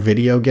particular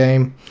video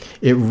game,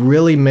 it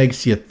really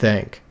makes you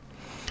think.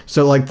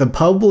 So like the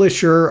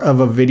publisher of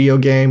a video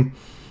game,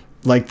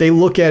 like they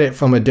look at it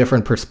from a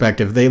different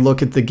perspective. They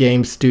look at the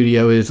game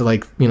studio as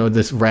like, you know,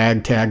 this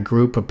ragtag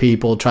group of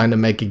people trying to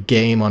make a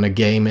game on a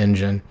game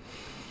engine.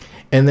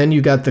 And then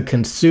you got the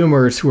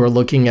consumers who are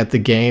looking at the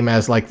game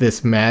as like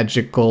this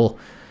magical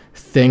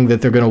thing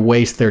that they're going to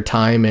waste their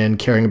time in,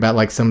 caring about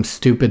like some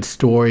stupid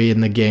story in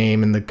the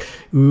game and the,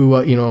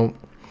 you know.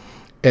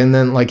 And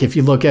then like if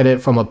you look at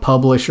it from a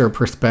publisher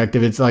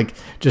perspective, it's like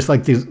just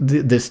like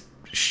this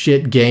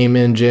shit game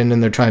engine,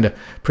 and they're trying to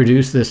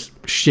produce this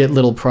shit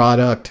little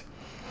product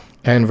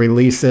and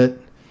release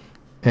it.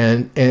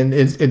 And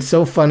it's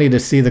so funny to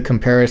see the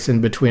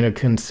comparison between a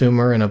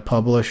consumer and a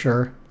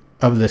publisher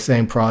of the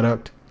same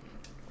product.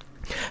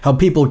 How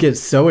people get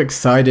so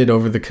excited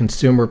over the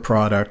consumer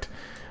product,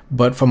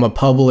 but from a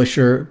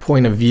publisher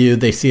point of view,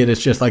 they see it as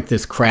just like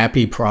this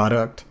crappy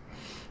product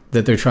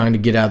that they're trying to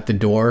get out the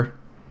door.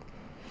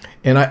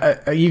 And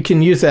you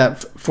can use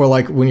that for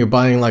like when you're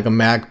buying like a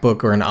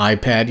MacBook or an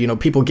iPad, you know,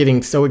 people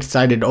getting so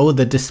excited. Oh,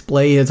 the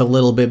display is a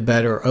little bit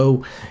better.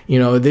 Oh, you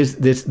know,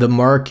 the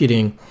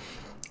marketing.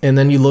 And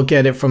then you look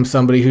at it from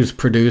somebody who's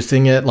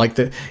producing it, like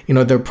you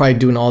know, they're probably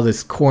doing all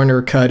this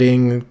corner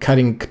cutting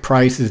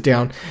prices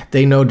down.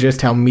 They know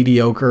just how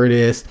mediocre it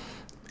is,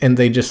 and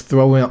they just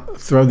throw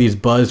these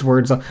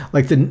buzzwords on.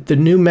 Like the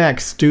new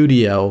Mac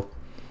Studio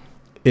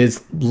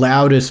is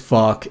loud as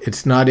fuck.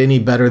 It's not any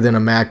better than a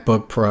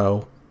MacBook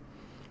Pro.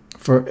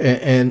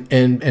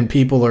 And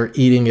people are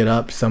eating it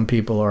up. Some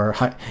people are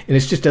and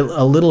it's just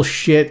a little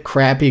shit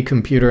crappy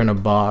computer in a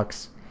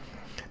box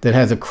that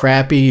has a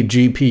crappy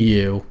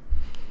GPU.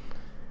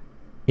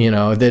 You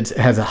know, that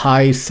has a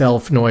high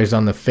self noise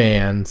on the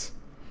fans,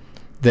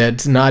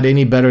 that's not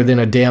any better than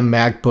a damn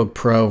MacBook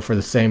Pro for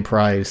the same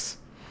price.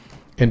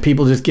 And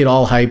people just get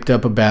all hyped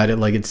up about it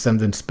like it's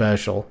something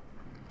special.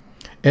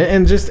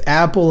 And just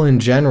Apple in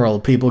general,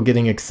 people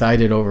getting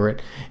excited over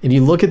it. And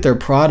you look at their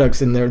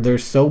products and they're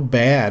so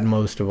bad,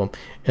 most of them.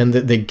 And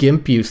they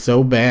gimp you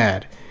so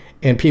bad.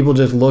 And people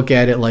just look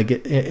at it like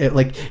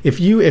like if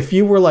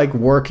you were like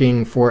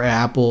working for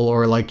Apple,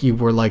 or like you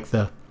were like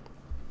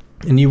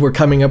and you were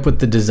coming up with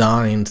the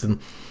designs, and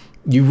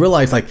you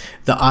realize like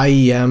the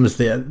IEMs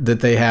that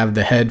they have,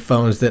 the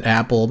headphones that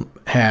Apple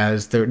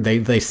has,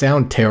 they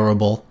sound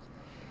terrible.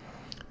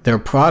 Their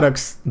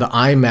products, the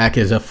iMac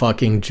is a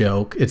fucking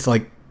joke. It's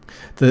like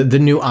the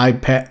new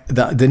iPad,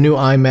 the new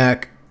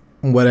iMac,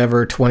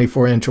 whatever,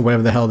 24-inch or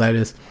whatever the hell that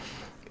is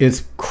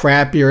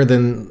crappier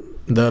than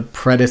the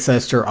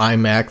predecessor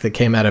iMac that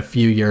came out a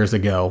few years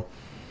ago.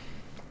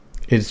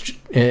 It's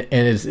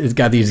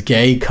got these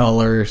gay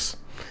colors.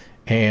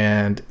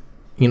 And,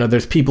 you know,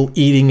 there's people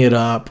eating it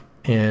up,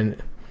 and,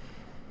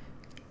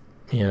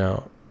 you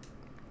know,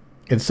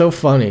 it's so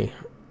funny.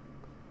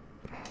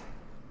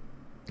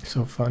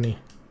 So funny.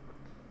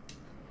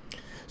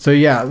 So,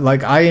 yeah,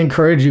 like, I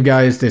encourage you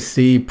guys to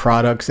see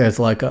products as,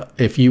 like,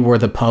 if you were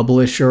the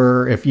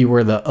publisher, if you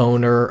were the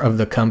owner of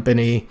the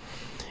company,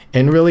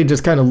 and really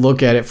just kind of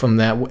look at it from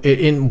that,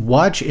 and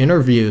watch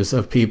interviews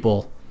of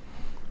people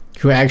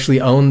who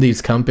actually own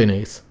these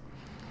companies.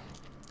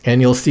 And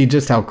you'll see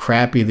just how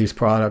crappy these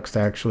products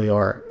actually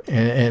are.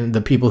 And the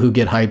people who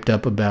get hyped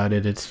up about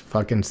it, it's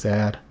fucking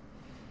sad.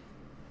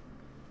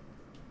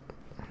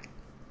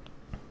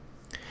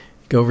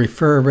 Go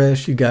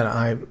refurbish. You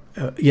got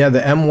yeah, the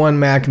M1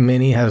 Mac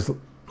Mini has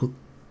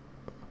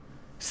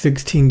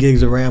 16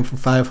 gigs of RAM for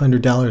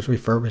 $500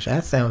 refurbished.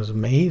 That sounds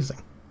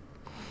amazing.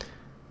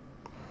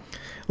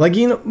 Like,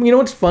 you know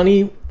what's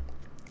funny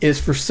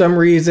is, for some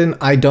reason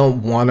I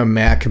don't want a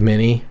Mac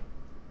Mini.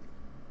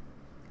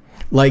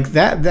 Like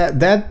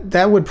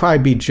that would probably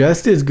be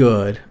just as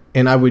good,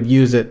 and I would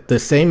use it the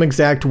same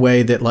exact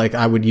way that like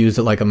I would use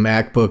it like a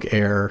MacBook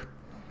Air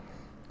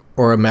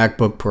or a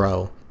MacBook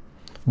Pro.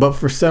 But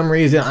for some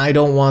reason I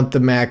don't want the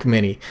Mac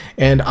Mini.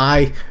 And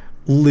I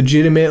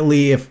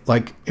legitimately, if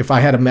I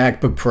had a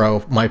MacBook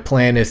Pro, my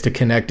plan is to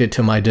connect it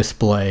to my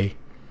display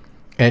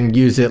and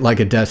use it like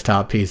a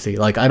desktop PC.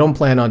 Like, I don't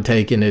plan on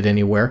taking it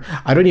anywhere.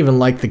 I don't even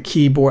like the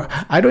keyboard.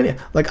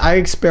 I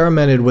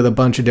experimented with a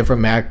bunch of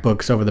different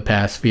MacBooks over the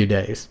past few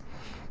days,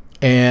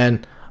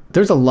 and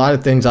there's a lot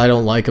of things I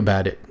don't like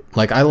about it.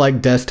 Like, I like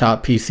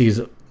desktop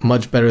PCs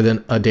much better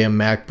than a damn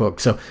MacBook.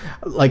 So,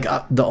 like,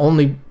 the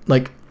only,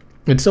 like,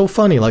 it's so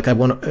funny. Like, I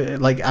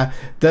want, like,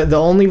 the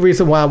only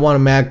reason why I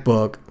want a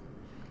MacBook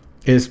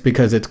is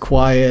because it's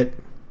quiet,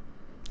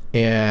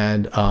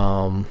 and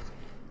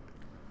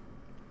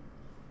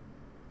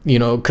you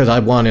know, because I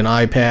want an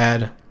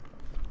iPad.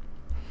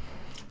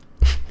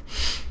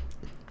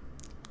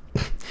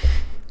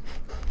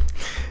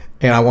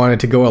 And I wanted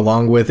to go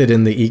along with it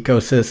in the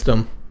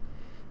ecosystem.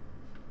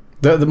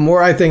 The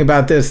more I think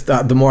about this,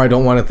 the more I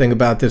don't want to think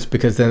about this,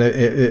 because then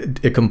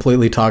it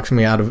completely talks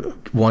me out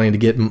of wanting to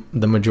get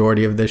the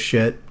majority of this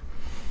shit.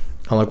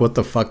 I'm like, what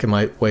the fuck am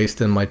I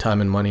wasting my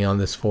time and money on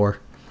this for?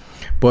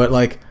 But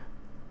like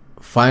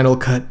Final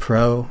Cut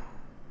Pro.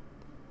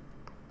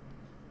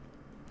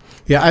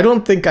 Yeah, I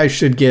don't think I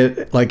should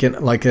get like an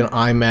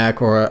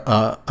iMac or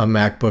a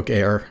MacBook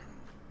Air,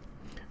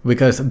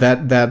 because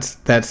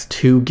that's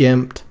too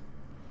gimped.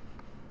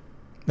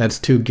 That's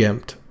too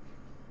gimped.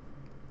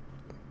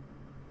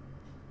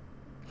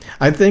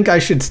 I think I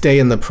should stay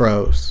in the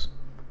Pros.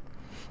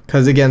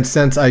 Because again,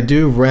 since I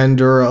do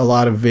render a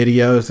lot of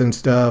videos and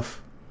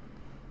stuff,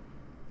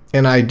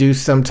 and I do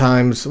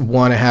sometimes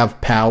want to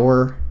have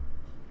power.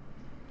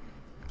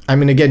 I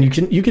mean, again,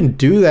 you can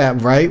do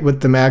that, right?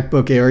 With the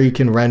MacBook Air, you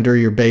can render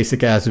your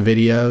basic ass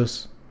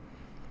videos.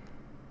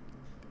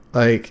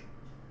 Like,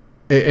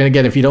 and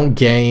again, if you don't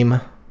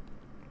game.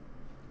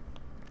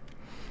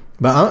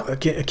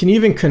 But can you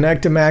even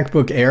connect a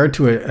MacBook Air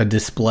to a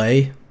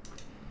display?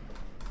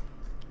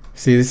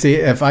 See,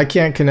 if I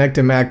can't connect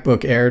a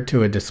MacBook Air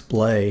to a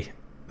display,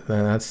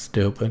 then that's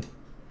stupid.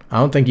 I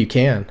don't think you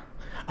can.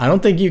 I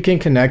don't think you can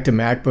connect a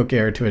MacBook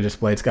Air to a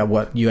display. It's got,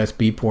 what,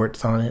 USB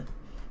ports on it?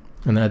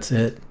 And that's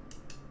it.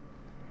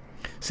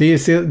 See,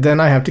 then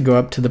I have to go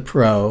up to the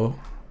Pro.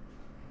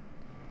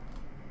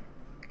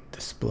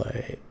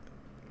 Display.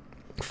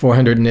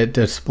 400 nit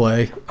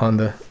display on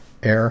the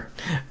Air.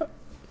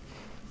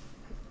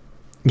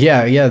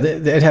 Yeah,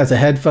 it has a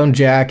headphone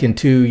jack and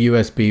 2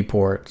 USB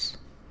ports.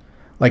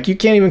 Like, you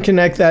can't even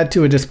connect that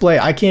to a display.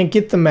 I can't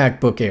get the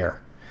MacBook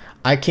Air.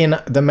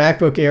 The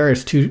MacBook Air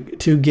is too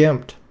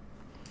gimped.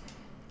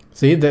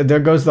 See, there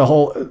goes the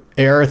whole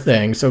Air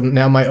thing. So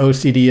now my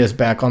OCD is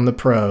back on the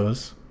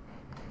Pros.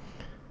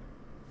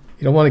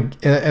 You don't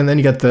want to, and then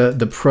you got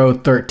the Pro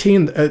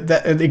 13.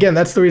 Again,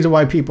 that's the reason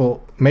why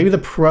people, maybe the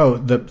Pro,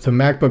 the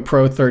MacBook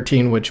Pro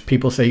 13, which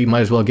people say you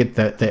might as well get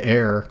the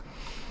Air.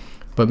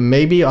 But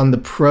maybe on the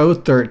Pro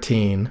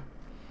 13,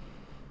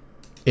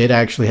 it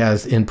actually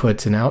has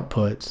inputs and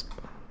outputs.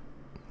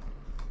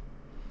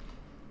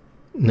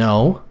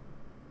 No.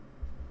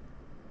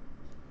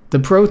 The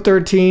Pro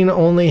 13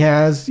 only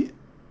has,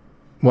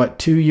 what,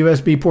 2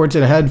 USB ports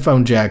and a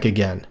headphone jack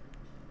again.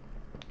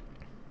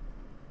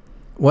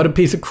 What a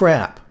piece of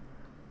crap.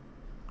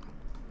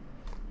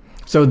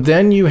 So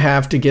then you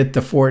have to get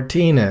the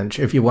 14-inch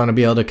if you want to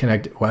be able to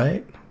connect it.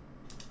 What?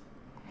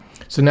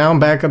 So now I'm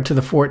back up to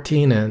the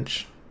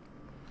 14-inch.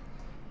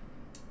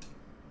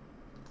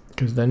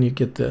 Because then you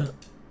get the...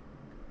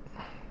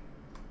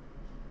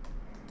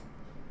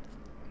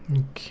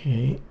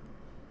 Okay.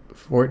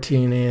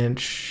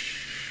 14-inch...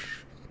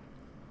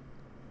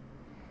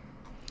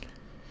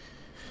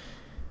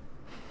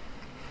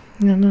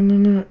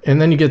 No. And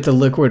then you get the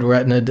Liquid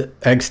Retina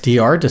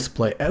XDR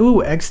display.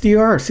 Ooh,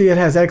 XDR. See, it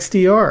has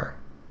XDR.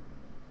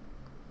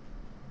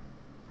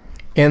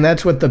 And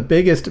that's what the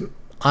biggest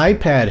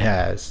iPad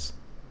has.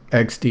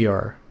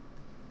 XDR.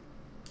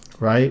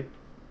 Right?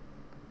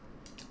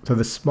 So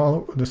the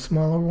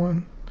smaller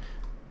one?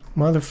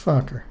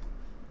 Motherfucker.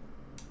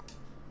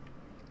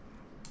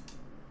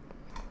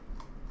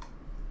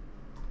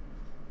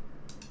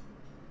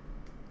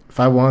 If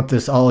I want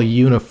this all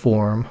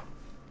uniform...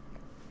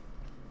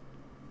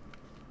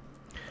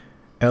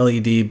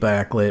 LED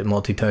backlit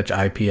multi-touch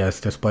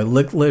IPS display,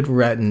 Liquid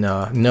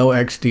Retina, no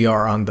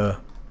XDR on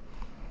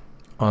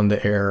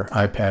the Air,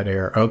 iPad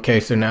Air.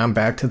 Okay, so now I'm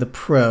back to the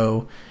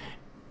Pro.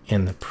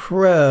 In the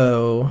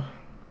Pro,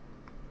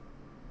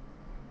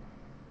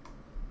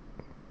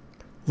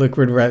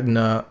 Liquid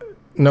Retina,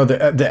 no, the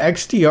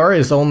XDR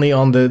is only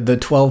on the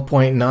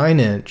 12.9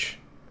 inch.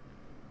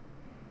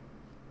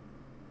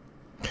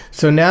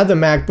 So now the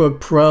MacBook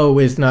Pro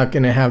is not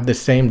going to have the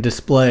same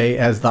display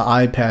as the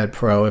iPad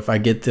Pro if I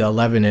get the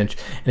 11-inch.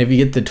 And if you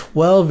get the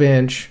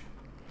 12-inch,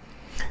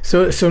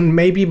 so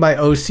maybe my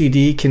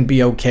OCD can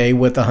be okay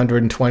with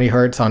 120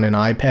 hertz on an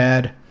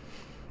iPad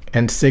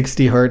and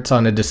 60 hertz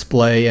on a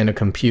display and a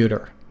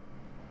computer.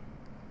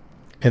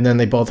 And then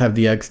they both have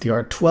the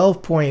XDR.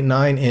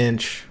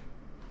 12.9-inch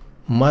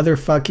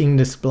motherfucking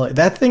display.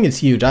 That thing is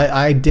huge.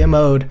 I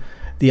demoed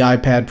the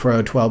iPad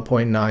Pro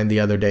 12.9 the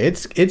other day.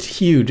 It's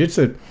huge.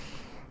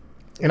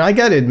 And I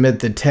gotta admit,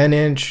 the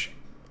 10-inch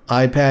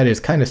iPad is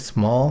kind of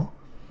small,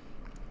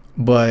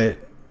 but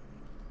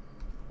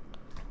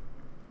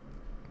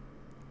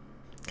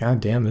god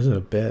damn, this is a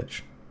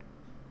bitch.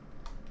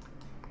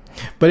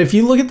 But if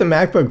you look at the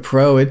MacBook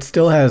Pro, it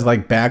still has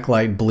like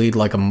backlight bleed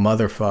like a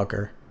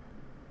motherfucker,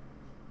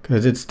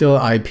 because it's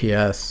still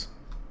IPS.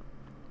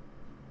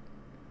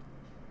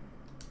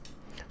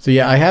 So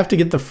yeah, I have to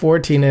get the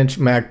 14-inch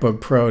MacBook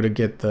Pro to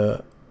get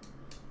the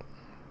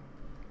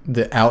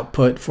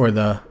output for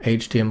the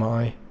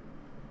HDMI.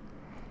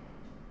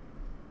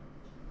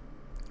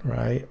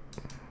 Right.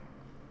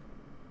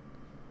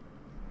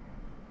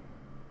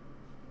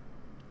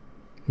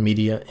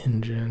 Media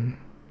engine.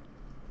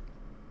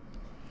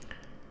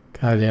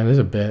 God damn, this is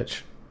a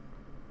bitch.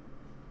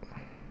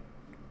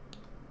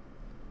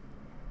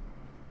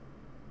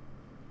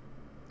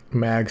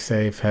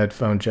 MagSafe,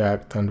 headphone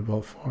jack,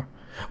 Thunderbolt 4.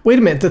 Wait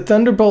a minute, the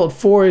Thunderbolt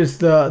 4 is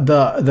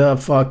the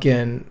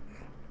fucking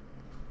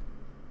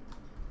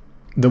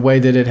The way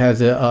that it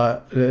has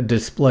a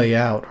display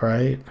out,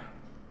 right?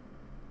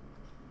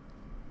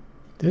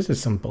 This is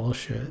some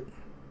bullshit.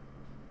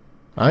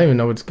 I don't even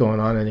know what's going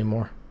on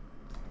anymore.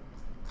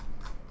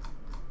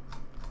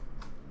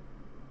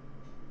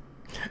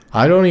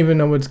 I don't even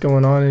know what's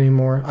going on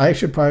anymore. I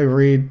should probably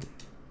read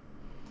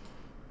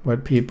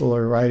what people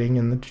are writing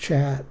in the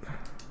chat.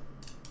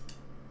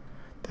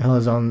 The hell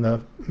is on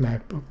the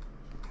MacBook?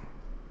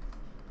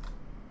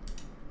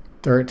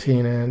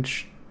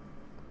 13-inch.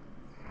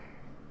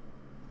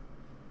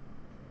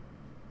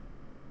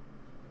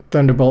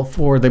 Thunderbolt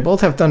 4. They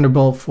both have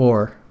Thunderbolt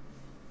 4.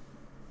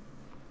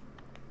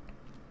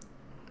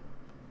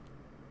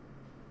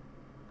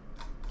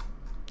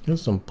 This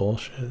is some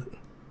bullshit.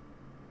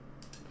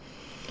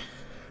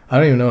 I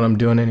don't even know what I'm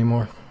doing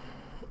anymore.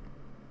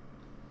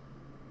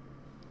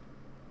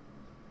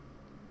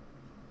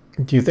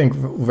 Do you think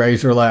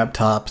Razer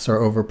laptops are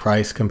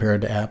overpriced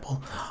compared to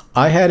Apple?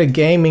 I had a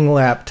gaming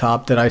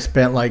laptop that I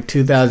spent like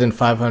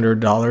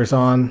 $2,500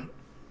 on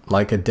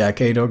like a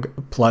decade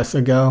plus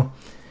ago.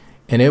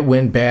 And it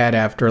went bad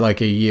after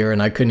like a year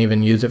and I couldn't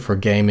even use it for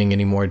gaming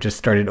anymore. It just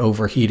started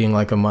overheating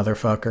like a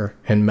motherfucker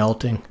and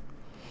melting.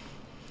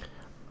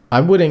 I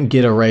wouldn't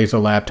get a Razer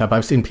laptop.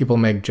 I've seen people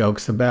make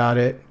jokes about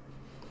it.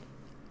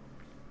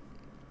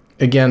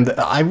 Again,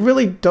 I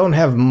really don't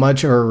have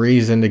much of a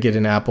reason to get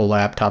an Apple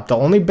laptop. The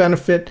only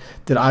benefit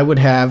that I would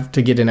have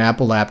to get an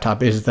Apple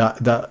laptop is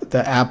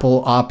the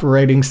Apple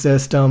operating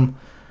system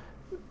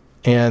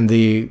and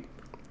the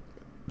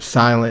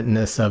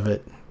silentness of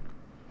it.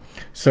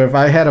 So if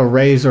I had a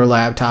Razer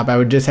laptop, I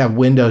would just have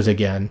Windows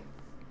again.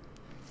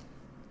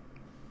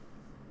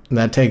 And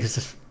that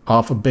takes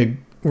off a big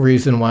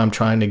reason why I'm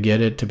trying to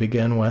get it to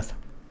begin with.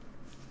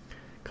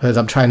 Because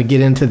I'm trying to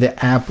get into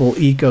the Apple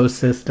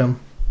ecosystem.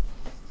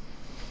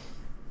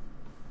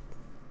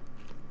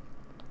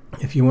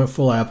 If you went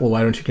full Apple,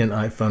 why don't you get an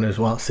iPhone as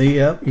well? See,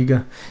 yep,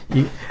 the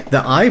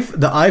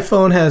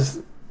iPhone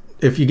has,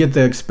 if you get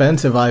the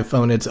expensive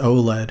iPhone, it's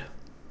OLED.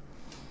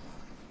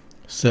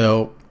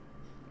 So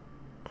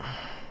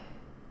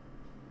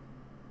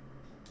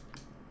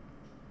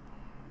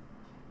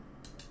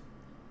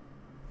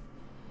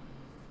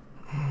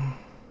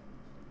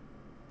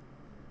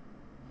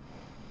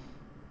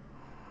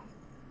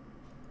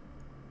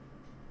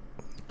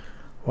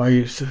why are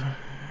you so...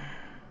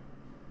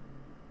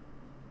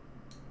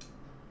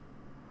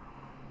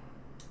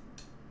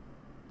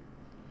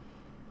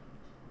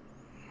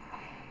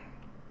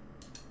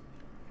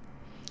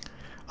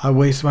 I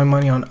waste my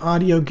money on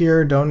audio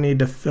gear, don't need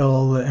to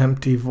fill the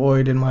empty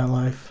void in my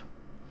life.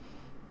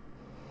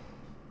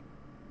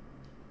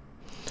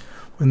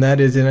 When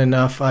that isn't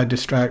enough, I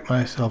distract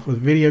myself with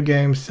video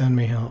games, send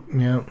me help.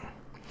 Yeah.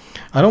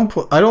 I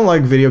don't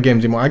like video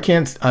games anymore. I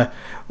can't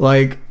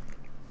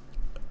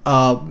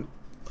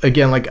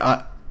again,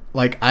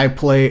 I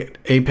play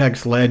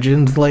Apex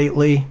Legends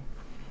lately.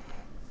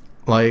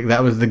 Like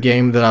that was the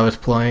game that I was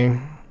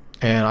playing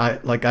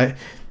and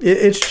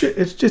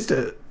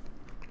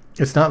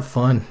it's not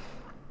fun.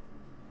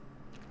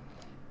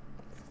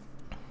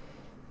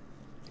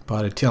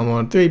 Bought a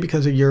TL103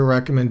 because of your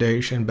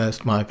recommendation.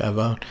 Best mic I've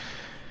owned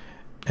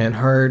and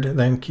heard.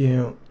 Thank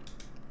you.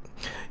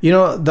 You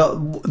know,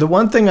 the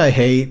one thing I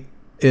hate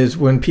is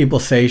when people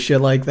say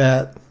shit like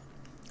that.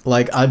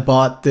 Like, I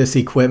bought this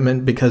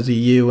equipment because of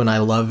you and I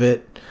love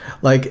it.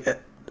 Like,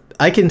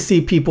 I can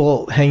see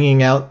people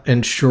hanging out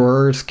in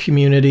Shure's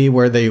community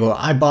where they go,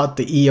 I bought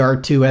the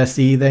ER2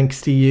 SE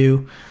thanks to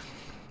you.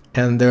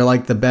 And they're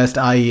like the best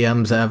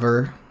IEMs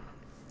ever.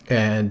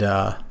 And,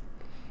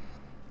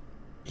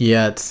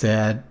 yeah, it's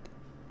sad.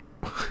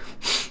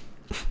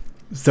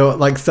 So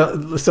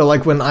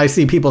like when I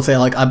see people say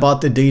like, I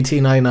bought the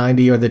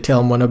DT990 or the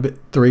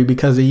TLM103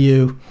 because of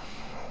you.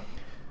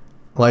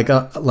 Like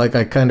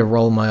I kind of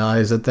roll my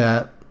eyes at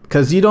that.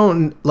 Because you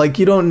don't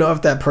know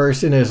if that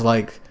person is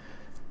like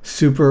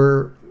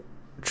super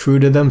true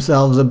to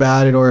themselves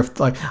about it. Or if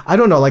like, I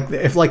don't know,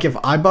 if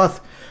I bought,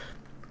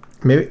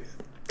 maybe,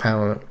 I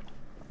don't know.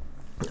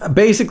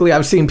 Basically,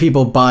 I've seen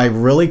people buy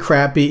really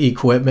crappy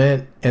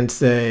equipment and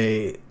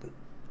say,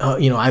 oh,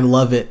 you know, I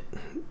love it.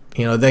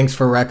 You know, thanks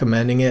for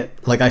recommending it.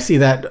 Like, I see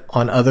that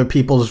on other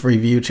people's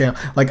review channel.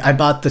 Like, I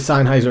bought the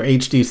Sennheiser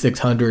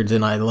HD600s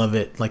and I love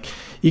it. Like,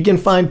 you can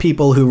find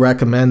people who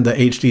recommend the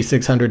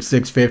HD600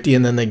 650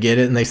 and then they get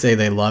it and they say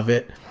they love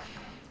it.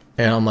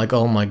 And I'm like,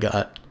 oh my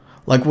God.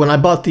 Like, when I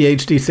bought the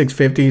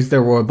HD650s,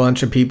 there were a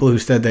bunch of people who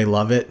said they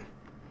love it.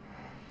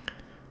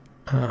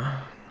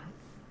 I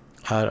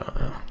don't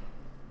know.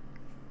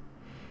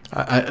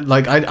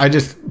 I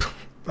just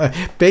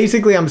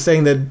basically I'm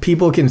saying that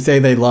people can say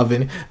they love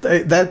it.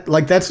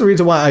 That's the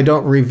reason why I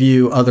don't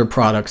review other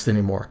products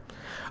anymore.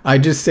 I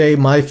just say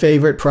my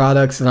favorite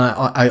products and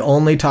I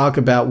only talk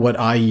about what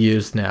I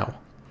use now.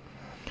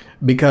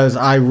 Because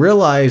I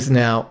realize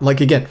now,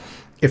 like again,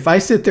 if I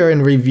sit there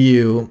and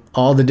review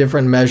all the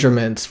different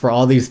measurements for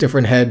all these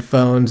different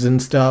headphones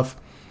and stuff,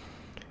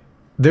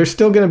 there's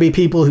still going to be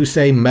people who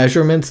say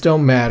measurements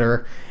don't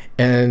matter.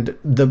 and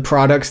the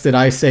products that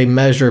I say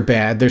measure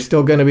bad, there's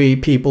still going to be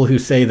people who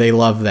say they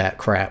love that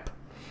crap.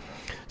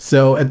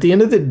 So at the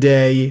end of the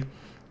day,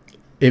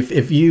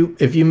 if you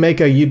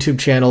make a YouTube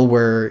channel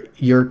where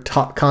you're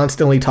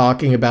constantly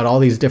talking about all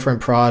these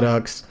different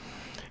products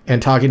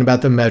and talking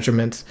about the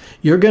measurements,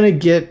 you're going to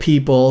get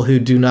people who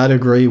do not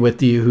agree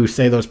with you, who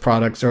say those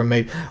products are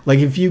made. Like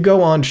if you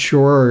go on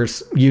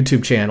Shore's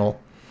YouTube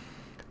channel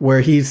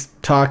where he's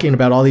talking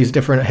about all these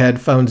different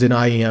headphones and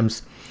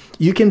IEMs,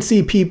 you can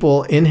see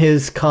people in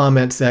his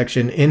comment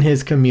section, in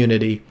his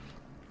community,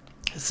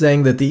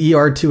 saying that the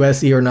ER2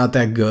 SE are not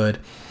that good,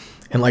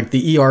 and like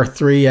the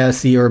ER3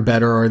 SE are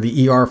better, or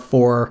the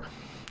ER4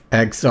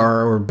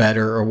 XR or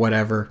better, or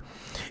whatever.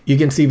 You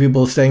can see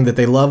people saying that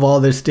they love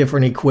all this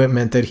different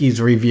equipment that he's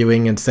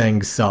reviewing and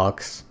saying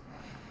sucks.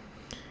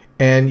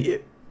 And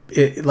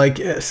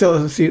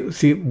so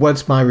see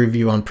what's my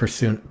review on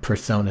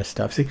persona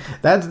stuff?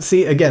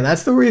 Again,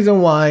 that's the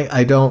reason why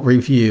I don't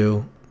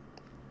review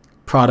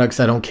products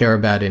I don't care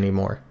about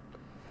anymore.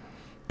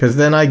 Because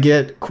then I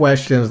get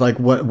questions like,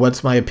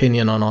 what's my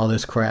opinion on all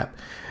this crap?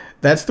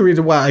 That's the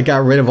reason why I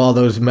got rid of all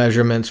those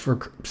measurements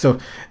so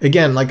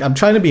again, like I'm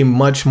trying to be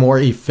much more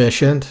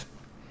efficient.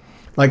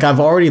 Like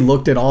I've already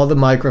looked at all the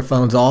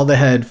microphones, all the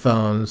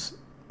headphones,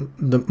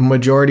 the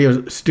majority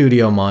of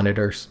studio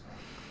monitors.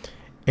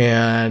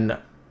 And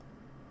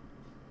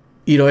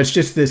you know, it's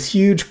just this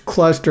huge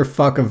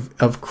clusterfuck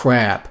of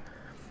crap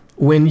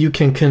when you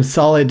can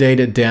consolidate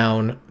it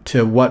down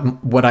to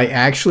what I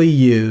actually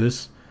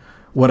use,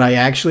 what I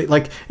actually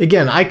like.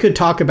 Again, I could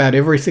talk about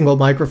every single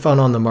microphone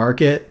on the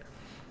market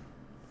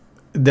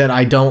that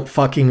I don't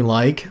fucking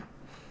like.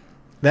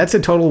 That's a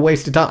total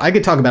waste of time. I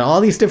could talk about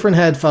all these different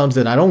headphones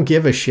that I don't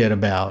give a shit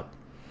about.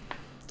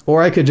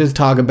 Or I could just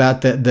talk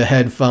about the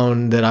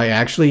headphone that I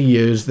actually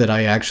use, that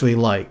I actually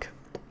like.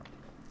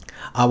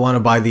 I want to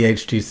buy the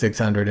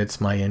HG600. It's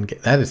my end game.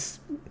 It's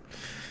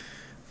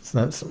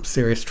not some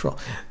serious troll.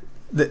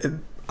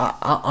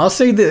 I'll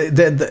say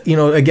that, you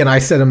know, again, I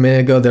said a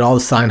minute ago that all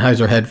the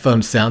Sennheiser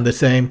headphones sound the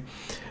same.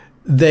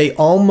 They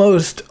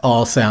almost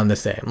all sound the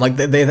same. Like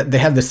they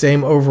have the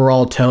same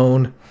overall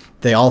tone.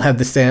 They all have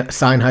the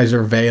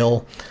Sennheiser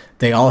veil.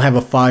 They all have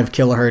a 5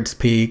 kilohertz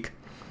peak.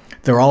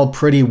 They're all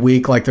pretty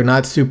weak. Like they're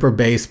not super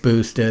bass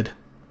boosted.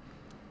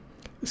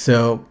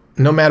 So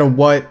no matter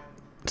what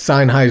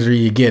Sennheiser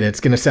you get,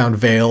 it's going to sound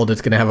veiled.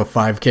 It's going to have a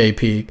 5K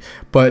peak.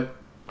 But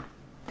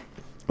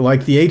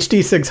like the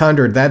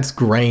HD600, that's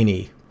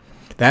grainy.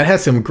 That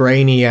has some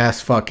grainy ass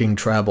fucking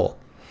treble.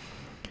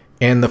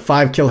 And the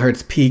 5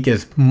 kilohertz peak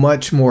is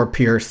much more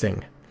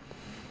piercing.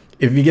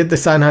 If you get the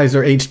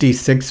Sennheiser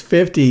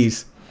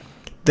HD650s,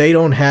 they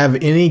don't have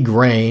any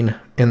grain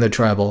in the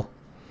treble.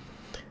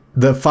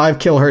 The 5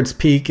 kilohertz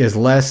peak is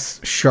less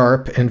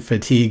sharp and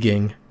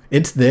fatiguing.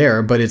 It's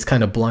there, but it's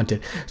kind of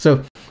blunted.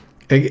 So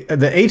the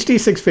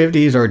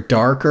HD650s are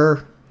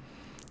darker.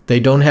 They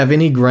don't have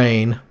any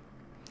grain.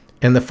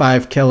 And the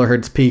 5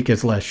 kilohertz peak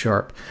is less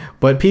sharp.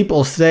 But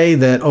people say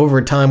that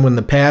over time when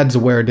the pads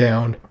wear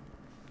down,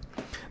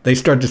 they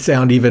start to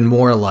sound even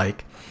more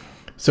alike.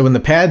 So when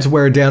the pads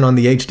wear down on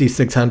the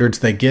HD600s,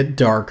 they get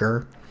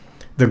darker.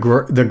 The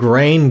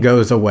grain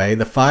goes away.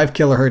 The 5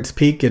 kilohertz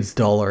peak gets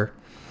duller.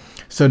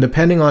 So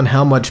depending on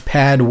how much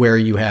pad wear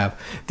you have,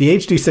 the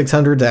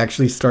HD600s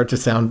actually start to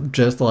sound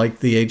just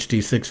like the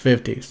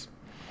HD650s.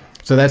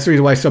 So that's the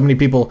reason why so many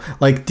people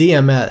like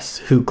DMS,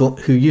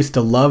 who used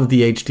to love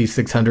the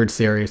HD600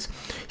 series,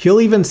 he'll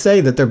even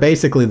say that they're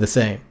basically the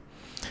same.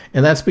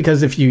 And that's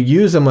because if you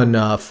use them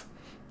enough,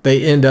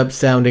 they end up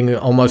sounding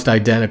almost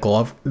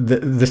identical. The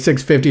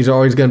 650s are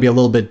always going to be a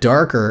little bit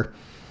darker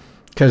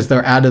because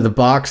they're out of the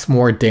box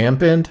more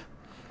dampened.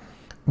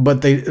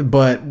 But the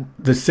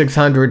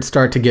 600s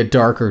start to get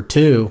darker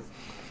too.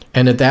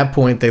 And at that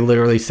point, they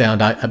literally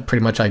sound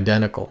pretty much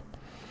identical.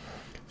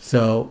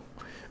 So,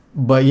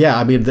 but yeah,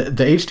 I mean, the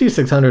HD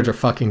 600s are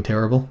fucking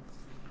terrible.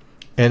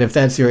 And if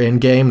that's your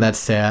end game, that's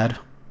sad.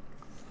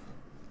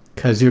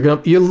 Because you're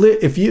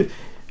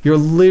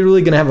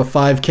literally gonna have a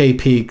 5K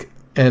peak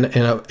and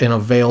a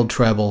veiled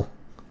treble,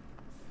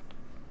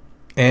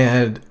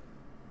 and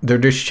they're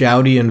just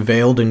shouty and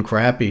veiled and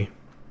crappy,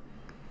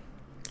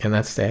 and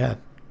that's sad.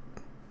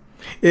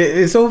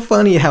 It's so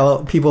funny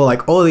how people are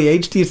like, oh, the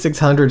HD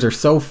 600s are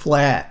so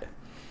flat.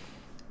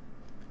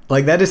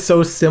 Like, that is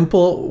so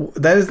simple.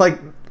 That is like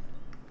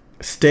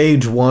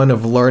stage 1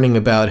 of learning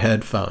about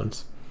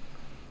headphones.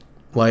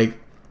 Like,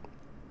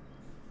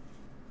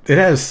 you could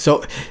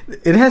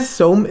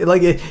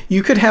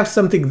have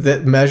something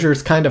that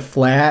measures kind of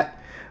flat,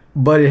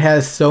 but it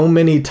has so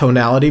many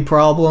tonality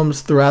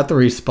problems throughout the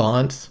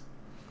response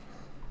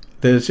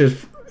that it's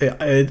just,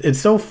 it's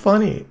so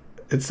funny.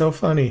 It's so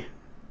funny.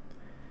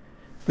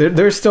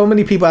 There's so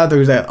many people out there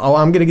who say, oh,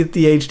 I'm going to get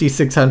the HD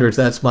 600s.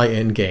 That's my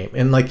end game.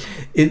 And like,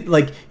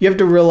 you have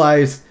to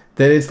realize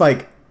that it's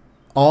like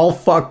all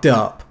fucked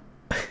up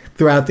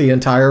throughout the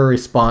entire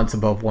response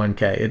above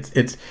 1K.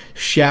 It's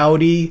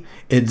shouty.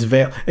 It's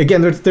veiled.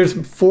 Again, there's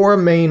 4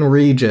 main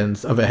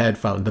regions of a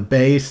headphone: the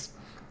bass,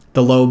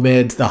 the low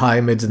mids, the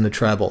high mids, and the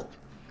treble.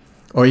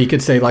 Or you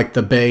could say like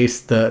the bass,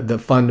 the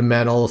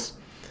fundamentals,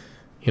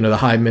 you know, the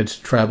high, mid,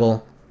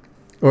 treble.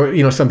 Or,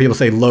 you know, some people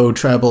say low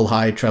treble,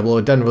 high treble.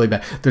 It doesn't really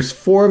matter. There's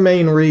 4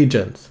 main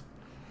regions.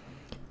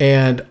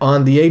 And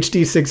on the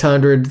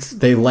HD600s,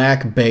 they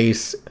lack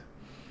bass.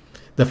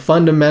 The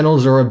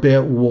fundamentals are a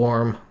bit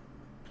warm.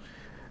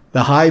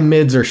 The high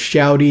mids are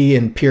shouty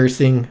and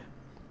piercing.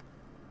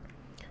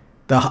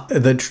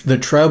 The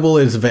treble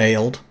is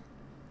veiled.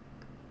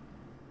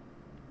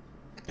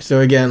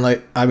 So again,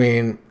 like, I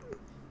mean,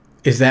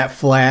 is that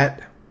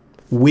flat?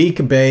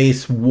 Weak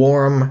bass,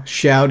 warm,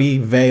 shouty,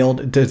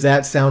 veiled. Does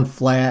that sound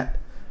flat?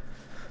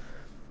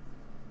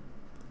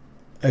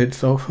 It's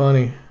so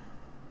funny.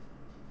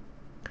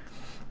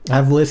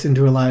 I've listened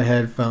to a lot of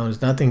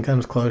headphones. Nothing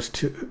comes close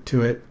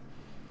to it.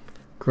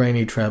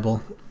 Grainy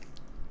treble.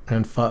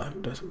 And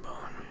doesn't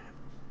bother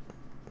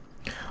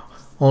me.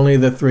 Only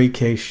the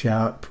 3K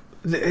shout.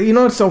 You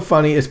know what's so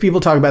funny is people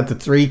talk about the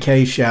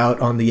 3K shout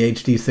on the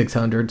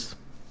HD600s.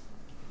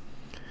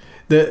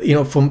 You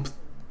know, from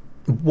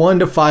 1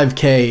 to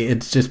 5K,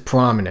 it's just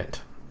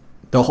prominent.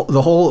 The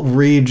whole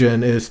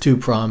region is too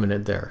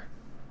prominent there.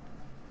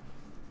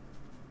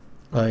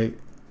 Like,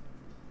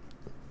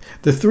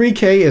 the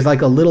 3K is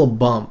like a little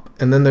bump,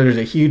 and then there's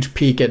a huge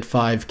peak at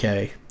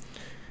 5K.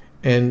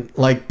 And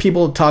like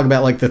people talk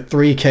about like the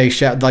 3K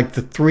shout, like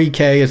the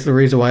 3K is the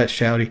reason why it's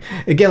shouty.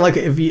 Again, like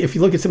if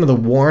you look at some of the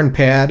worn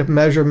pad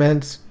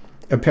measurements,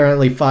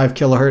 apparently 5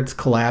 kilohertz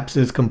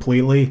collapses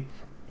completely.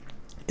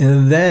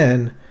 And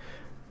then,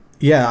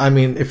 yeah, I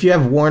mean, if you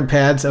have worn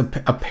pads,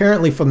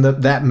 apparently from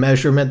that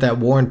measurement, that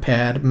worn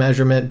pad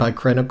measurement by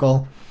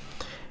Critical,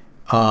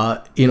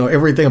 you know,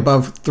 everything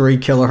above 3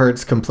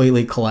 kilohertz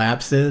completely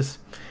collapses.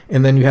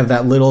 And then you have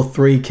that little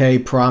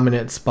 3K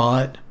prominent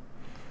spot.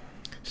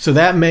 So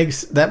that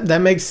makes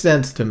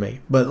sense to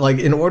me. But like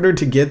in order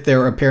to get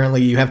there,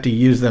 apparently you have to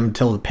use them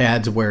until the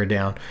pads wear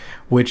down,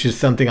 which is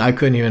something I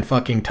couldn't even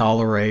fucking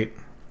tolerate.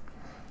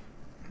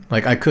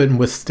 Like I couldn't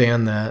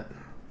withstand that.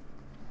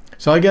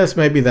 So I guess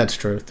maybe that's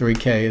true.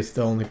 3K is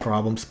the only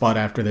problem spot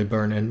after they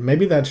burn in.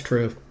 Maybe that's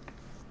true.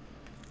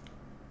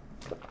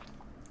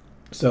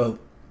 So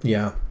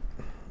yeah,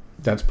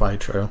 that's probably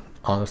true,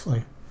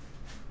 honestly.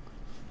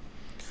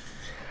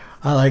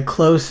 I like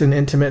close and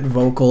intimate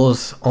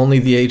vocals. Only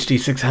the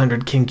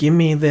HD600 can give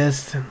me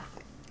this.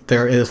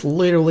 There is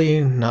literally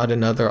not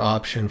another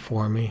option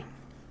for me.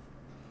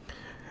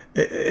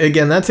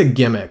 Again, that's a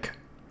gimmick.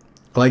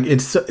 Like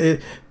the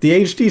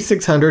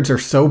HD600s are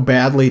so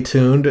badly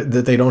tuned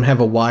that they don't have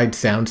a wide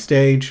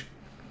soundstage.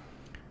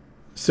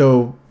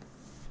 So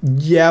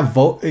yeah,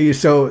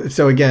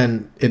 so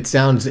again, it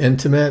sounds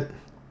intimate.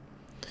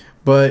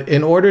 But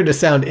in order to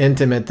sound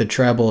intimate, the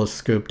treble is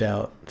scooped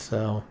out.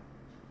 So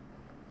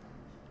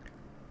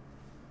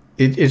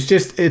it's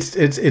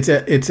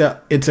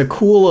a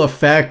cool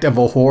effect of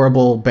a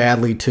horrible,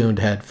 badly tuned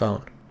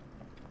headphone.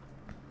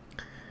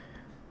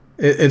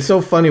 It's so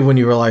funny when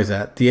you realize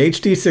that the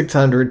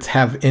HD600s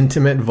have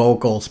intimate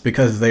vocals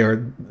because they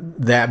are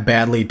that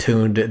badly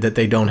tuned that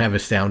they don't have a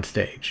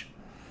soundstage.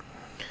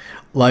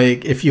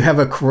 Like if you have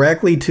a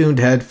correctly tuned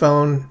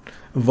headphone,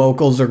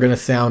 vocals are going to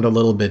sound a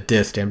little bit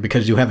distant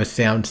because you have a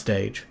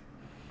soundstage.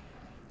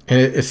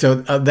 And so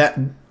that,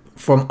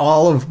 from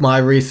all of my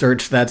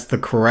research, that's the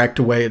correct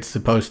way it's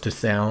supposed to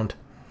sound.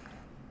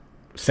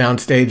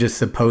 Soundstage is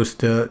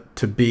supposed to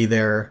be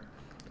there.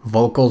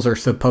 Vocals are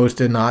supposed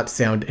to not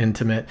sound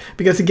intimate.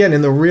 Because again,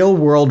 in the real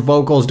world,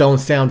 vocals don't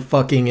sound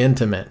fucking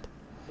intimate.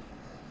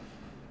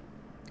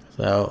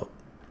 So,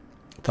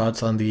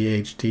 thoughts on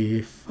the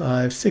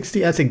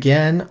HD560S?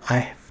 Again,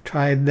 I've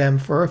tried them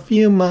for a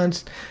few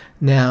months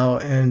now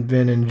and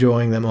been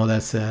enjoying them. Oh,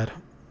 that's sad.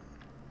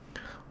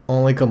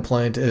 Only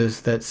complaint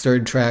is that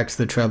certain tracks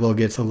the treble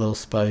gets a little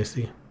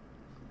spicy.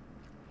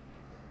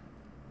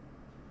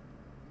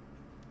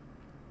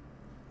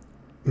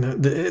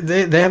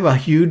 They have a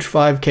huge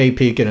 5K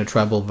peak and a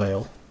treble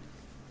veil.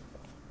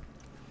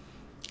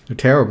 They're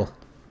terrible.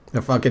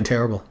 They're fucking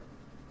terrible.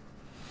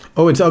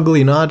 Oh, it's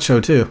Ugly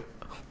Nacho too.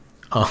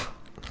 Oh.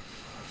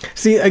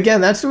 See,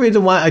 again, that's the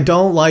reason why I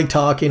don't like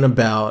talking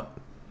about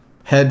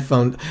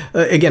headphones.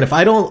 Again,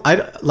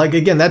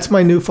 again, that's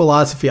my new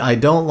philosophy. I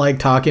don't like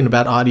talking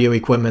about audio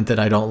equipment that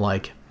I don't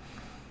like.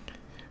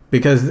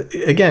 Because,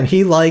 again,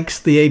 he likes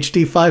the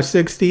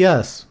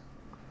HD560S.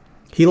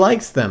 He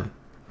likes them.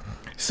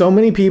 So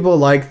many people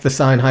like the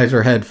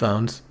Sennheiser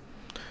headphones.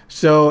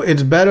 So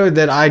it's better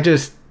that I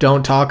just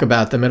don't talk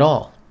about them at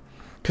all.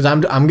 Because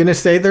I'm going to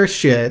say they're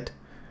shit,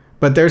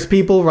 but there's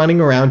people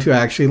running around who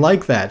actually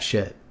like that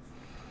shit.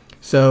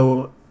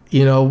 So,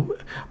 you know,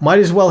 might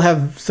as well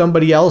have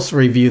somebody else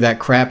review that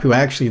crap who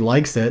actually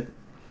likes it,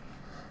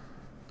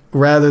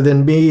 rather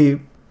than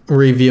me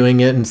reviewing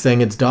it and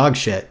saying it's dog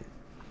shit.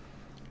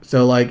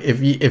 So, like,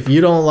 if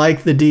you don't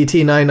like the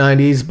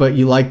DT990s, but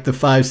you like the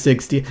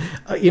 560...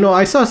 you know,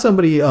 I saw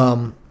somebody,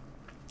 the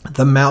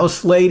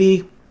Mouse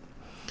Lady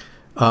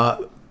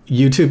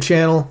YouTube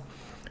channel,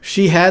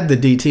 she had the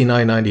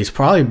DT990s,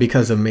 probably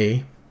because of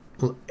me,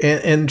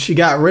 and she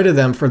got rid of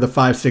them for the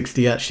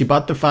 560S. She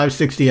bought the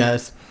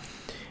 560S,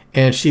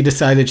 and she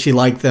decided she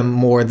liked them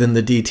more than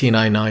the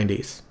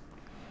DT990s.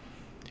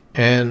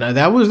 And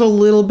that was a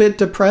little bit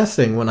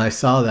depressing when I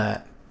saw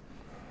that.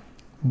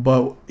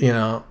 But, you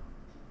know,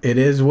 it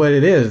is what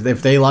it is.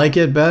 If they like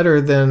it better,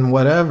 then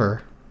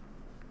whatever.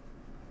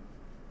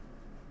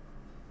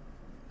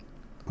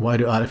 Why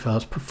do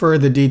audiophiles prefer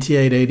the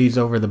DT880s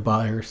over the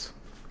buyers?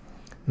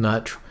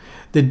 Not true.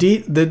 The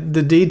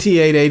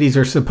DT880s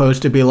are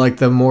supposed to be like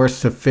the more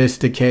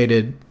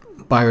sophisticated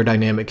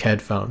biodynamic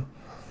headphone.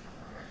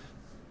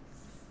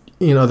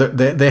 You know,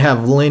 they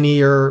have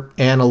linear,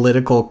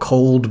 analytical,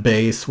 cold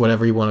bass,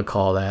 whatever you want to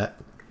call that.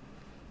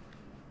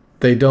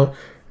 They don't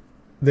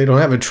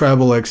have a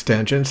treble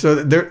extension, so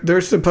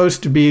they're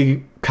supposed to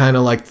be kind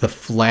of like the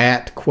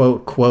flat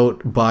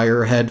quote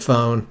buyer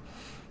headphone,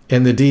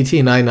 and the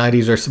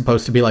DT990s are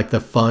supposed to be like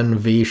the fun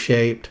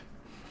V-shaped.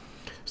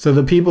 So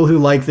the people who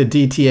like the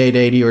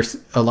DT880 or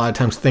a lot of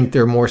times think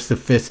they're more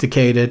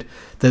sophisticated,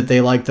 that they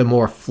like the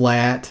more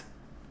flat,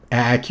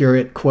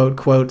 accurate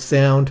quote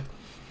sound.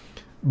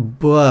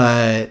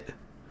 But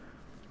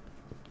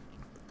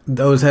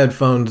those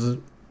headphones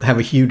have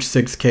a huge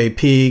 6K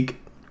peak.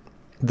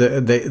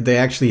 They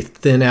actually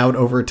thin out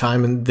over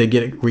time, and they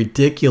get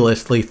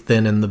ridiculously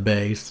thin in the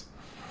bass.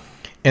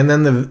 And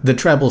then the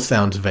treble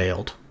sounds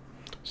veiled.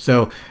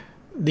 So,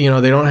 you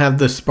know, they don't have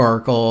the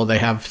sparkle. They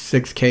have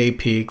 6K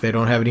peak. They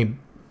don't have any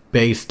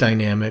bass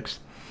dynamics.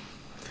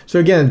 So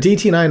again,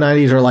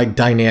 DT990s are like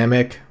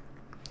dynamic,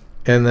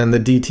 and then the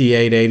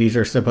DT880s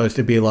are supposed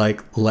to be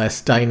like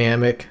less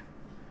dynamic,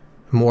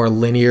 more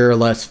linear,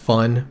 less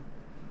fun.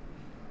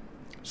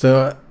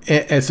 So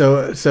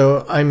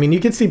I mean, you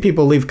can see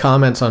people leave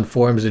comments on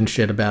forums and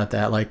shit about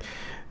that, like,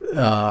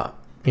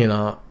 you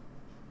know,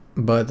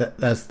 but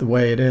that's the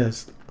way it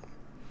is.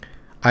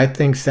 I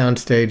think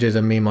Soundstage is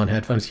a meme on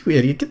headphones. You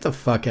idiot, get the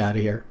fuck out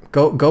of here.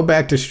 Go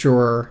back to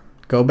Shure.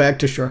 Go back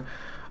to Shure.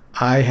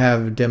 I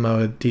have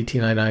demoed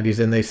DT990s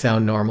and they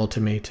sound normal to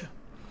me too.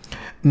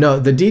 No,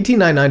 the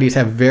DT990s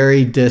have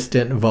very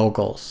distant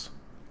vocals.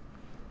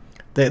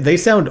 They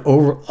sound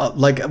over,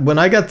 like when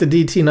I got the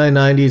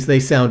DT990s, they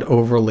sound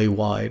overly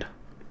wide.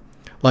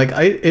 Like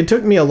it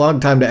took me a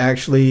long time to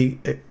actually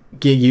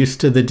get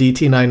used to the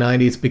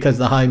DT990s because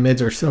the high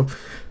mids are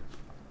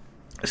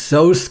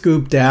so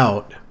scooped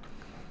out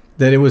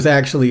that it was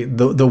actually,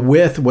 the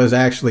width was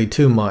actually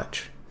too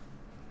much.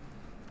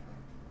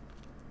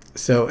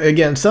 So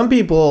again, some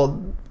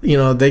people, you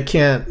know, they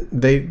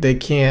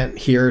can't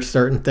hear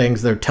certain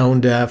things. They're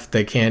tone deaf.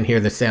 They can't hear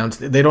the sounds.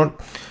 They don't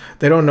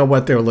know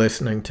what they're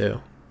listening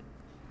to.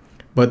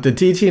 But the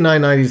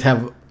DT990s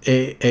have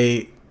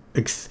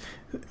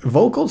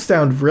vocals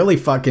sound really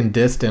fucking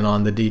distant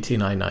on the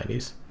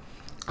DT990s.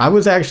 I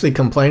was actually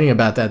complaining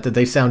about that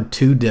they sound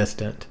too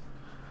distant.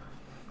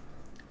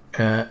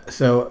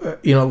 So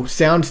you know,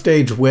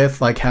 soundstage width,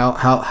 like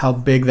how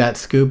big that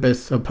scoop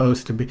is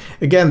supposed to be.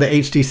 Again, the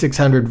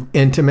HD600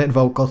 intimate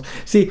vocals.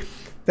 See,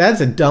 that's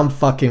a dumb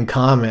fucking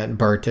comment,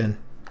 Burton.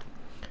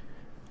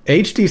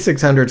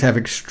 HD600s have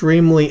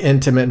extremely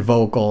intimate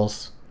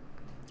vocals,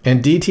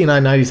 and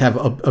DT990s have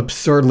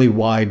absurdly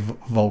wide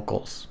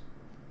vocals.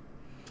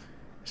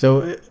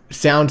 So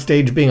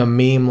soundstage being a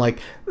meme, like,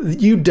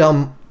 you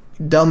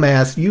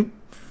dumbass, you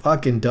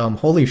fucking dumb.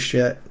 Holy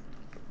shit.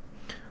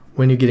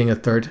 When you're getting a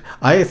third,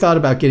 I thought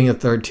about getting a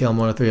third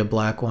TL103, a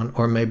black one,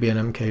 or maybe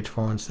an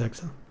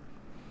MKH416.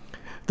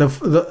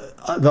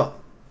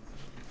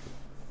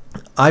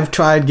 I've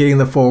tried getting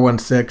the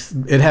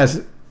 416. It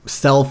has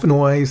self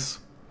noise,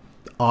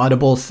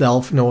 audible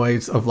self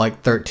noise of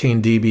like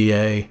 13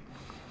 dBA,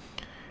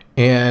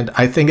 and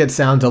I think it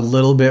sounds a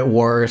little bit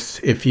worse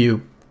if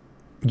you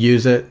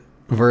use it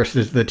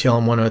versus the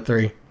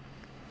TL103.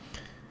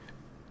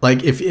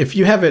 Like if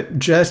you have it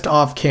just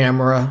off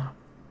camera.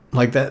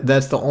 Like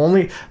that's the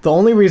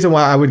only reason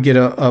why I would get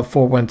a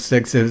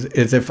 416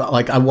 is if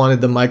like I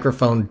wanted the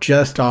microphone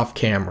just off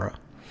camera.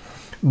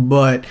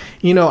 But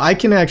you know, I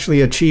can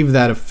actually achieve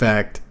that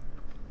effect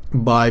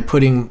by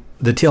putting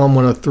the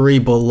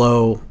TL103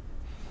 below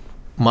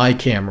my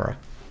camera.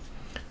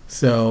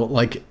 So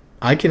like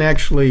I can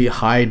actually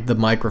hide the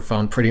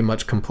microphone pretty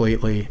much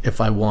completely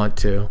if I want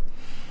to.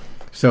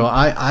 So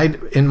I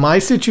in my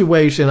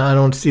situation, I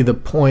don't see the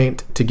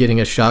point to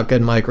getting a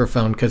shotgun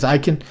microphone, because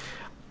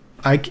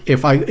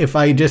if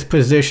I just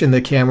position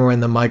the camera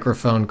and the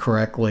microphone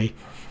correctly,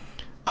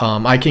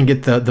 I can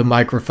get the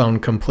microphone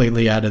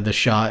completely out of the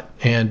shot,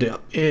 and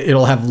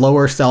it'll have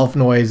lower self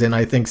noise, and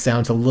I think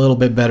sounds a little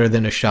bit better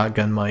than a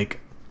shotgun mic.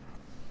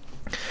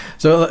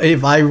 So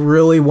if I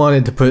really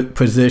wanted to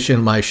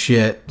position my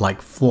shit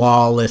like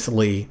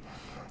flawlessly,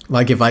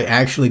 like if I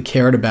actually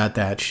cared about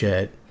that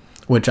shit,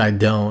 which I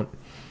don't,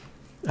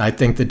 I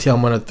think the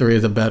TL103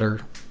 is a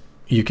better.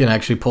 You can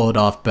actually pull it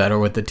off better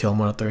with the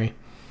TL103.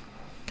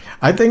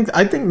 I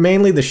think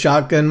mainly the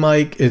shotgun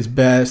mic is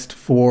best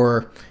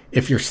for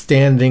if you're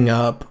standing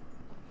up,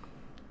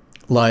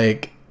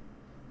 like,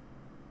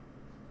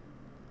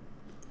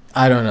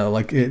 I don't know,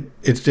 like it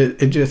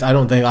just I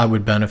don't think I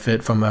would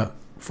benefit from a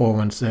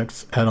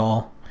 416 at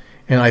all.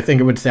 And I think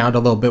it would sound a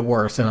little bit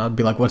worse, and I'd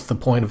be like, what's the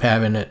point of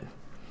having it?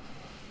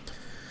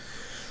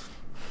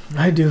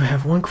 I do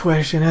have one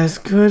question. As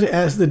good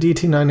as the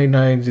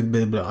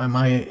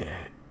DT99,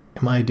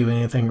 am I doing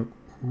anything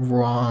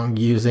wrong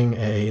using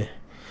a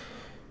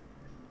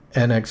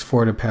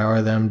NX4 to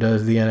power them?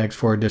 Does the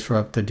NX4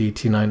 disrupt the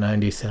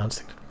DT990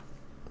 sound?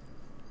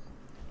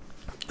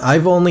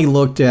 I've only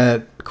looked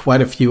at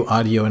quite a few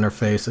audio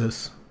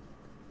interfaces.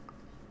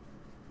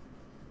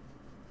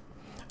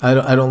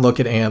 I don't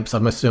look at amps.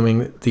 I'm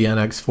assuming the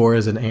NX4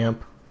 is an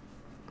amp.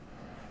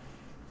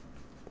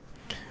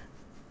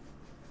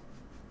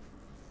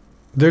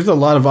 There's a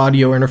lot of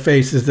audio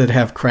interfaces that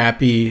have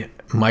crappy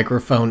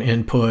microphone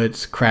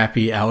inputs,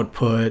 crappy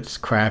outputs,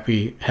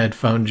 crappy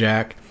headphone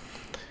jack.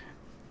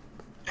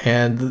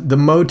 And the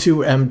Motu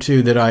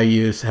M2 that I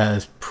use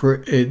has,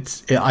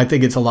 I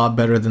think it's a lot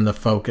better than the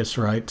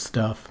Focusrite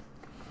stuff.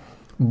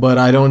 But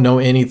I don't know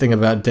anything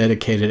about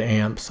dedicated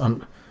amps,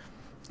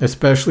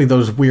 especially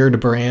those weird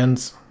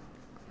brands.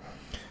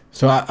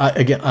 So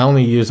again, I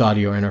only use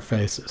audio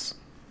interfaces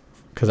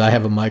because I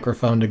have a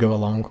microphone to go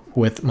along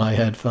with my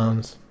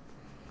headphones.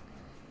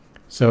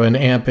 So an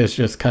amp is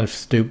just kind of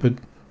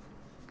stupid.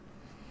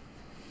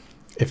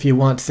 If you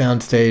want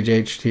soundstage,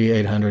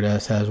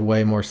 HD800S has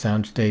way more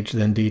soundstage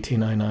than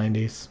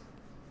DT990s.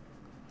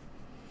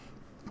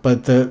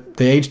 But the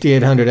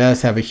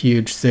HD800S have a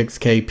huge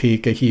 6K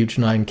peak, a huge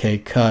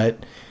 9K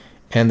cut,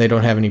 and they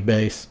don't have any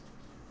bass.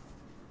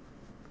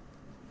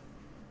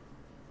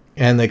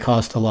 And they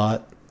cost a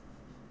lot.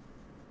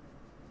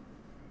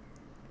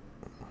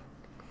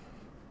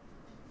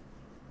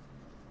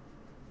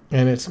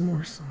 And it's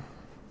more so.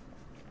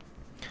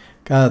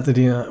 Got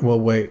the well,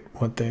 wait,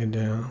 what they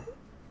do.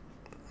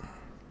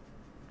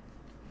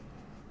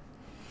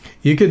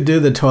 You could do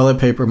the toilet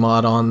paper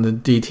mod on the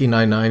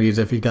DT990s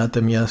if you got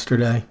them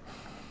yesterday.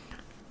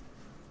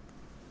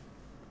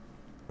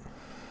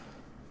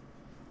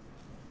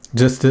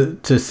 Just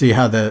to see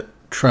how the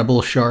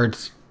treble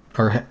shards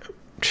are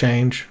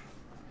change.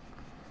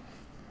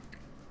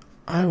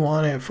 I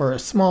want it for a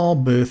small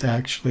booth,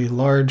 actually.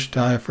 Large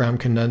diaphragm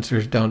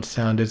condensers don't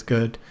sound as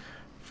good.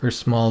 For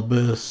small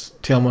booths,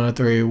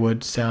 TL103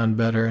 would sound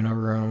better in a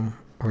room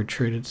or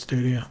treated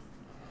studio.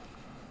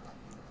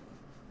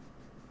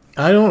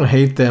 I don't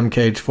hate the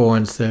MKH4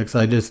 and 6.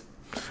 I just,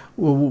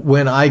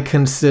 when I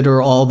consider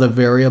all the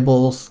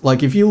variables,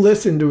 like if you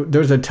listen to,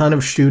 there's a ton of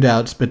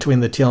shootouts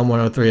between the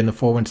TL103 and the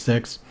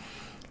 416.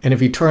 And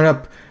if you turn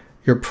up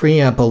your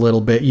preamp a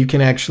little bit, you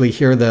can actually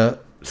hear the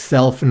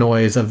self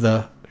noise of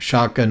the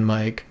shotgun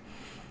mic.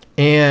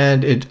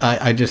 And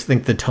I just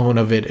think the tone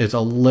of it is a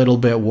little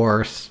bit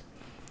worse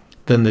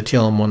than the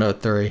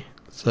TLM103.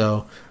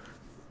 So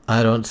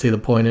I don't see the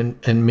point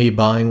in me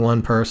buying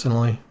one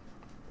personally.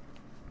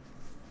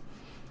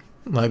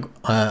 Like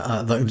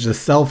the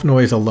self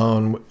noise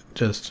alone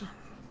just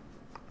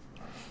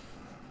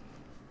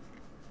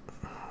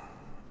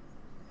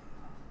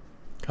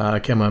I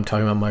can't remember. I'm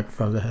talking about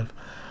microphones ahead.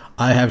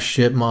 I have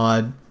shit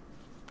mod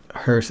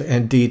Hearst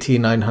and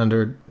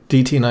DT900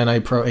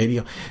 DT99 Pro 80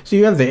 ohm. So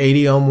you have the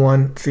 80 ohm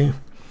one. See,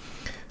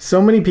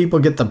 so many people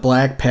get the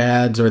black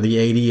pads or the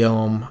 80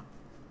 ohm.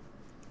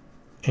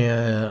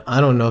 And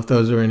I don't know if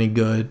those are any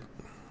good.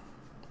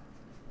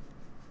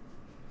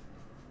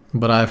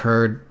 But I've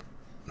heard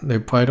they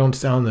probably don't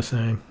sound the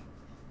same.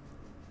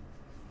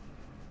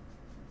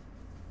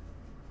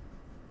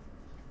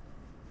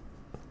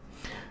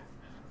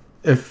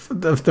 If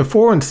the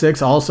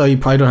 416 also, you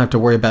probably don't have to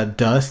worry about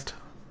dust.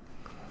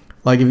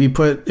 Like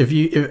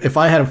if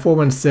I had a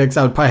 416,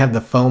 I would probably have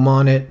the foam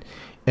on it,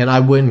 and I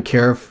wouldn't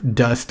care if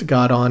dust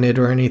got on it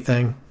or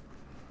anything.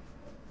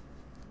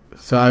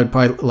 So I would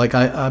probably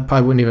I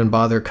probably wouldn't even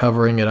bother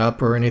covering it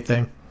up or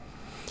anything.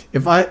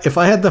 If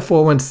I had the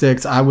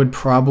 416, I would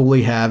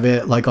probably have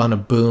it like on a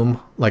boom,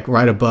 like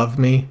right above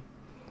me,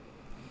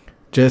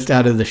 just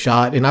out of the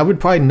shot, and I would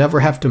probably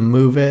never have to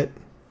move it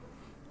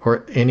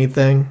or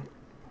anything.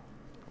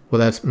 Well,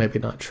 that's maybe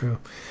not true.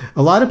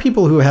 A lot of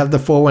people who have the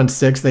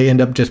 416, they end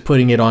up just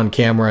putting it on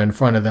camera in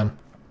front of them.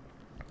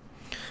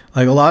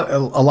 Like a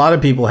lot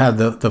of people have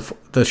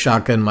the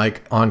shotgun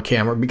mic on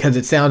camera because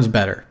it sounds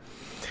better.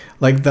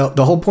 Like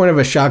the whole point of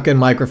a shotgun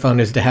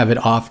microphone is to have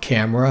it off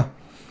camera.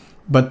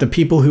 But the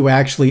people who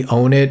actually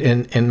own it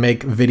and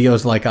make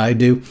videos like I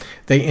do,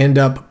 they end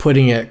up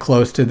putting it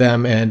close to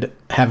them and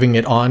having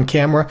it on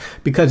camera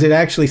because it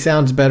actually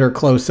sounds better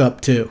close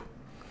up too.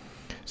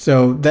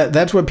 So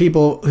that's what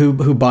people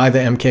who buy the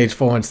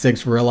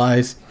MKH416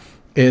 realize,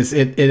 is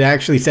it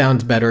actually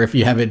sounds better if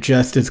you have it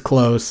just as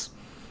close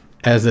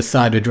as a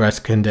side address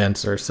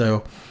condenser.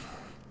 So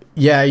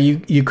yeah,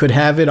 you could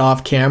have it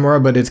off camera,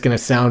 but it's going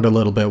to sound a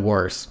little bit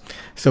worse.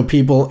 So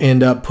people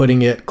end up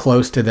putting it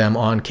close to them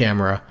on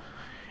camera.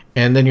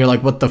 And then you're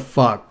like, what the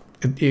fuck?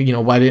 You know,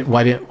 why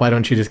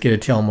don't you just get a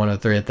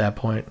TLM103 at that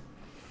point?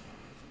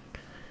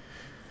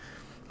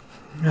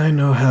 I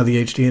know how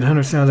the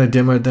HD800 sounds. I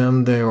dimmered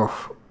them. They are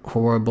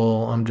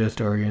horrible. I'm just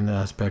arguing the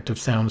aspect of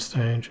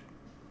soundstage.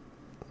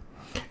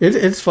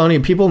 It's funny.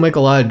 People make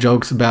a lot of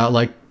jokes about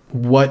like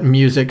what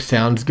music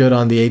sounds good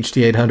on the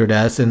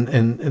HD800S,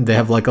 and they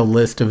have like a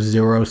list of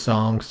 0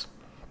 songs.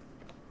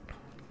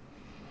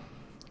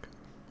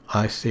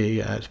 I see.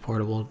 Yeah, it's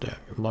portable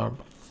DAC.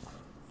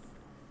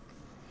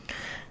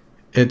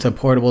 It's a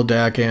portable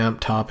DAC amp.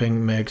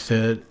 Topping makes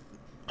it.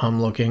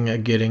 I'm looking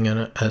at getting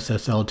an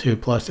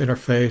SSL2 Plus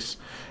interface.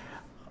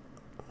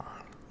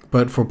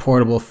 But for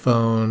portable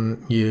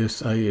phone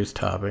use, I use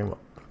topping.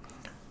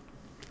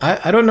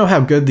 I don't know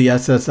how good the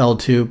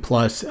SSL2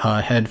 Plus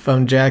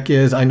headphone jack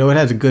is. I know it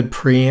has a good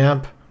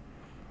preamp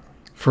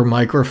for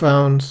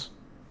microphones,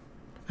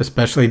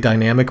 especially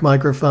dynamic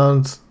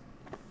microphones,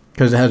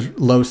 because it has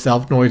low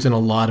self-noise and a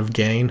lot of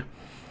gain.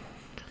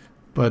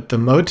 But the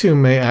Motu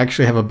may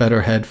actually have a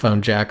better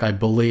headphone jack, I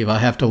believe. I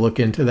have to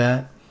look into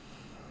that.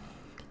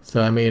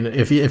 So, I mean,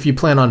 if you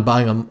plan on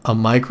buying a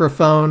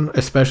microphone,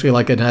 especially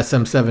like an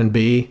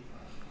SM7B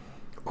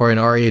or an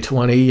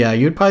RE20, yeah,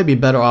 you'd probably be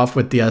better off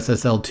with the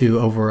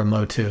SSL2 over a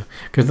Motu,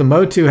 because the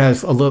Motu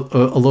has a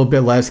little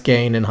bit less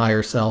gain and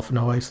higher self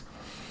noise.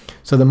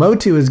 So the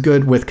Motu is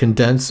good with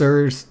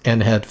condensers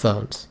and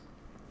headphones.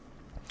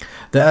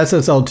 The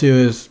SSL2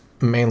 is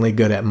mainly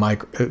good at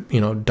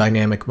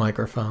dynamic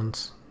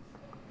microphones.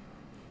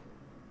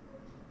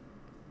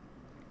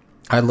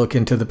 I look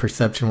into the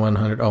Perception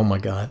 100. Oh my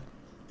god,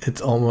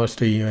 it's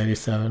almost a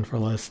U87 for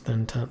less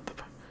than 10th.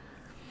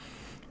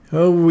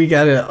 Oh, we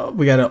got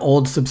an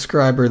old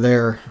subscriber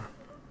there.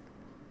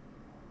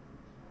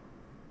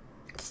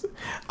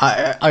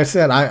 I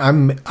said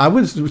I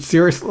was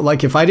serious.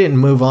 Like, if I didn't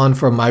move on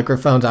from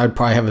microphones, I'd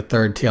probably have a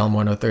third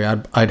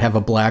TLM103. I'd have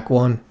a black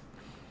one.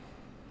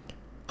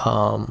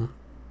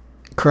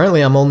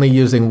 Currently, I'm only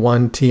using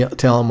one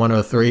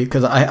TLM103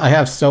 because I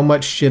have so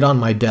much shit on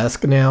my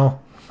desk now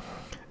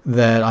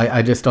that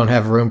I just don't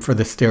have room for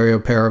the stereo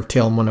pair of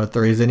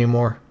TLM103s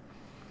anymore.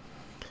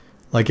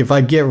 Like, if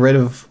I get rid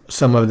of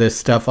some of this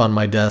stuff on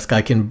my desk,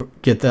 I can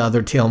get the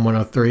other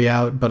TLM103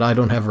 out, but I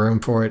don't have room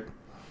for it.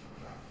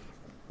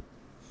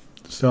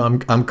 So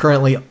I'm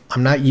currently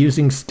not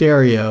using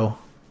stereo.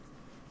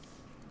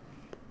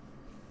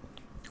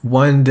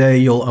 One day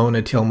you'll own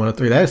a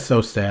TLM103. That is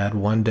so sad.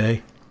 One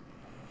day.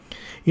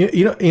 The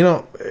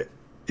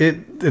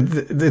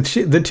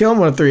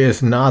TLM103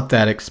 is not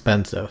that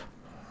expensive.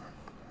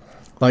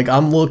 Like,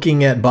 I'm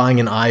looking at buying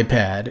an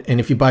iPad,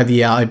 and if you buy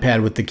the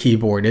iPad with the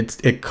keyboard,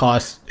 it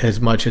costs as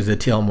much as a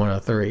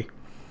TLM103.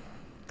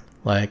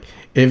 Like,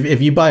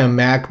 if you buy a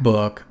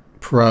MacBook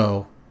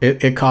Pro,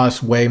 it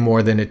costs way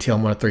more than a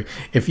TLM103.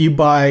 If you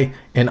buy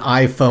an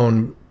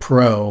iPhone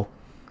Pro,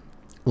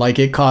 like,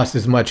 it costs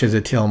as much as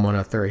a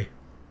TLM103.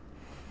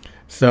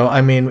 So,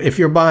 I mean, if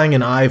you're buying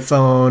an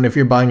iPhone, if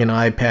you're buying an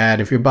iPad,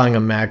 if you're buying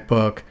a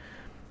MacBook,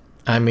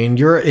 I mean,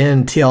 you're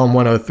in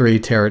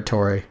TLM103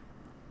 territory.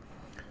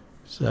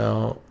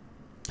 So,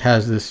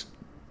 has this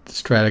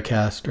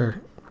Stratocaster.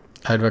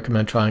 I'd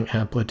recommend trying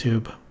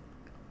Amplitude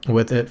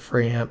with it,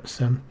 free amp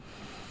sim.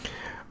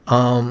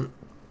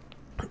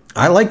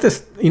 I like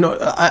this,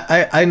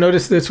 I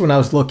noticed this when I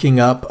was looking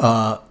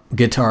up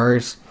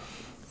guitars,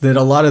 that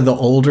a lot of the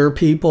older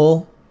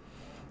people,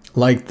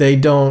 like, they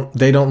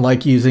don't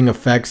like using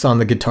effects on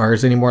the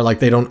guitars anymore. Like,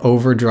 they don't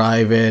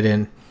overdrive it,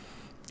 and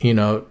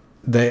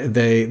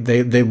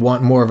they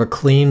want more of a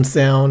clean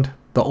sound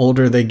the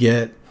older they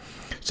get.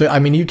 So, I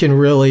mean, you can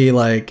really,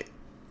 like,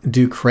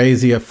 do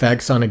crazy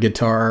effects on a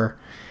guitar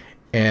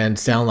and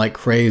sound like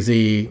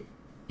crazy,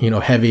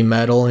 heavy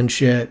metal and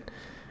shit.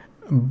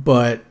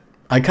 But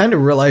I kind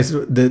of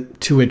realized that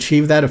to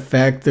achieve that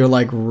effect, they're,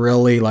 like,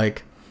 really,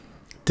 like,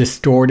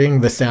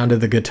 distorting the sound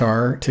of the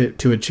guitar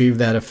to achieve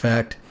that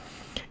effect.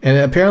 And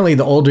apparently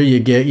the older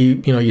you get,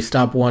 you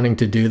stop wanting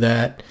to do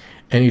that,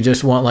 and you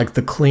just want, like,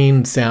 the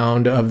clean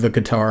sound of the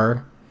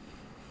guitar.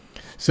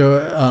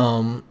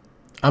 So,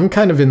 I'm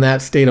kind of in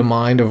that state of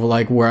mind of,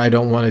 like, where I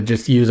don't want to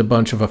just use a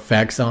bunch of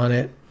effects on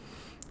it.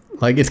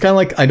 Like, it's kind of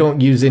like I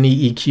don't use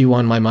any EQ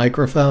on my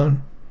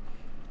microphone.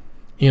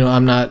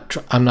 I'm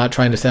not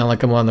trying to sound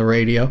like I'm on the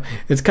radio.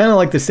 It's kind of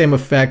like the same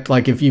effect,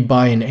 like if you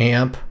buy an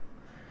amp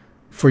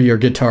for your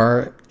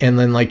guitar and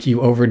then, like,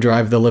 you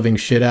overdrive the living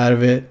shit out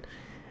of it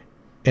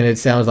and it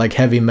sounds like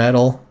heavy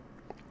metal.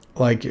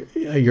 Like,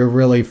 you're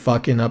really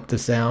fucking up the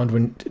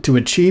sound to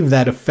achieve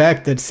that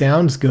effect that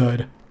sounds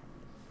good.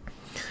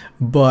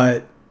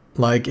 But,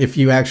 like, if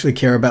you actually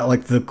care about,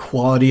 like, the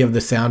quality of the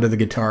sound of the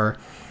guitar,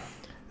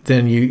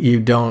 then you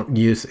don't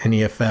use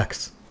any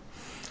effects.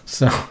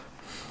 So,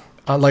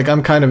 like,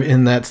 I'm kind of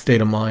in that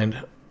state of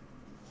mind.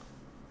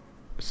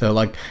 So,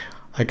 like,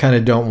 I kind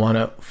of don't want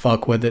to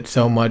fuck with it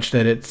so much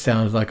that it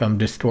sounds like I'm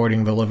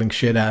distorting the living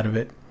shit out of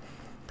it.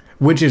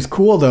 Which is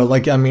cool, though.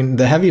 Like, I mean,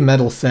 the heavy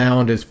metal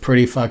sound is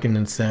pretty fucking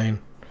insane.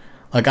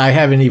 Like, I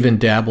haven't even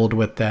dabbled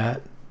with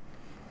that.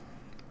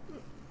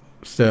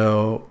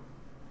 So,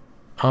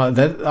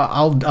 that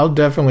I'll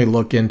definitely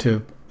look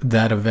into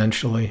that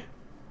eventually.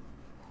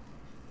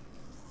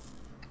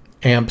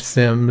 Amp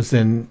sims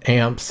and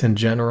amps in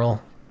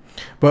general.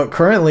 But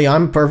currently,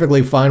 I'm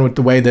perfectly fine with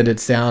the way that it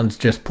sounds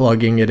just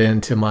plugging it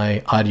into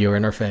my audio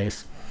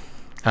interface.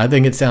 I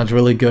think it sounds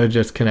really good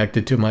just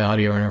connected to my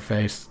audio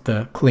interface,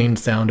 the clean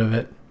sound of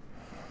it.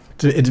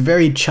 It's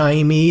very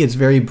chimey, it's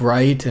very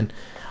bright, and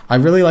I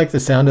really like the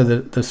sound of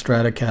the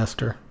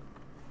Stratocaster.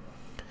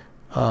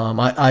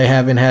 I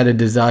haven't had a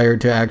desire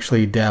to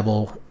actually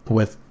dabble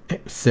with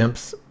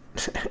simps,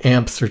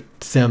 amps or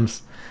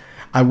sims.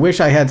 I wish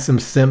I had some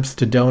simps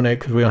to donate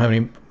because we don't have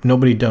any.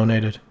 Nobody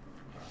donated.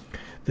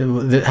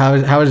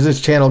 How is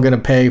this channel going to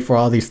pay for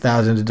all these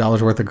thousands of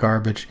dollars worth of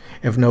garbage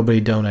if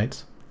nobody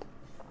donates?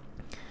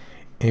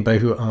 Anybody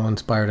who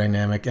owns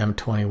Biodynamic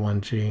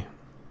M21G.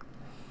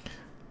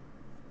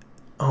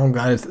 Oh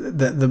God, is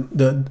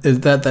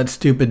that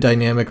stupid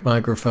dynamic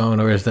microphone,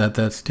 or is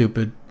that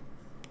stupid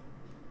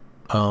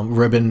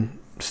ribbon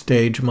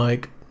stage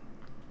mic?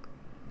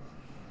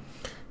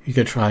 You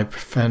could try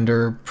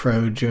Fender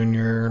Pro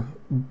Junior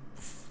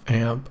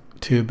amp,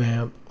 tube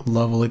amp,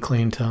 lovely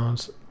clean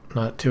tones,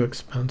 not too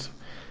expensive.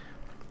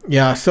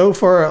 Yeah, so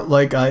far,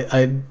 like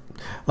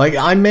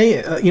I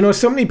may, you know,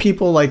 so many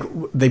people, like,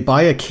 they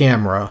buy a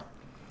camera,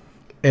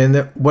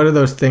 and what are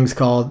those things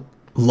called?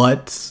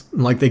 LUTs.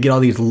 Like, they get all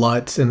these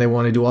LUTs and they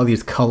want to do all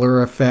these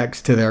color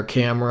effects to their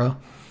camera.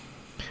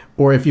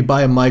 Or if you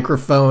buy a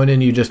microphone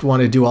and you just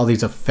want to do all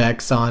these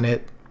effects on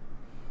it,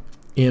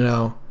 you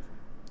know,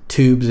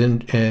 tubes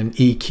and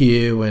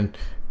EQ and,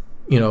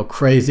 you know,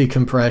 crazy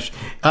compression.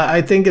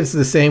 I think it's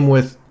the same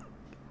with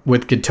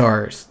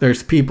guitars.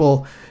 There's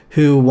people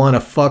who want to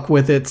fuck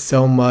with it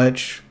so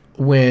much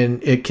when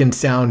it can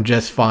sound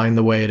just fine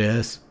the way it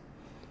is.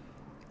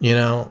 You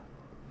know,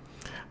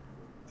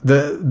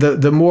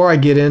 the more I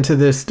get into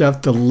this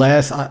stuff, the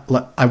less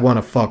I want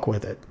to fuck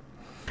with it.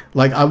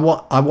 Like, I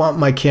want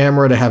my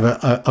camera to have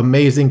a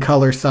amazing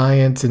color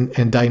science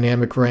and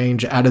dynamic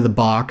range out of the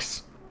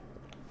box.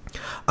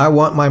 I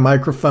want my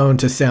microphone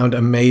to sound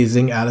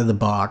amazing out of the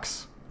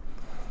box.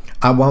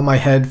 I want my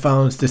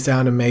headphones to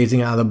sound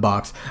amazing out of the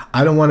box.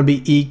 I don't want to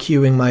be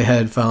EQing my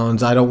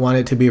headphones. I don't want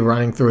it to be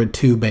running through a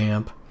tube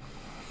amp.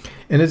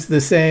 And it's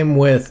the same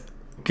with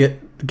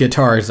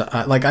guitars.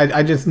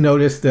 I just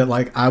noticed that,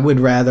 like, I would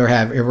rather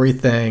have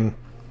everything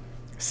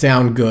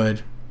sound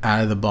good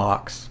out of the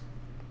box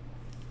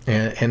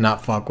and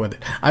not fuck with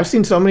it. I've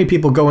seen so many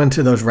people go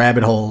into those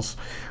rabbit holes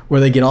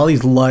where they get all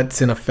these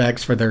LUTs and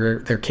effects for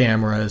their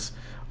cameras,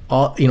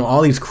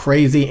 all these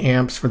crazy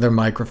amps for their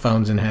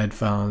microphones and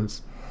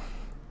headphones,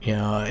 you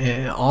know,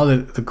 and all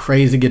the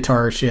crazy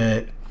guitar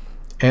shit,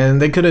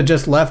 and they could have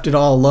just left it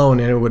all alone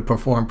and it would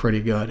perform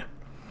pretty good.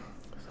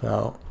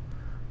 So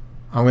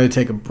I'm going to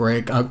take a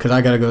break because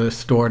I got to go to the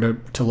store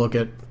to look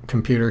at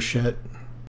computer shit.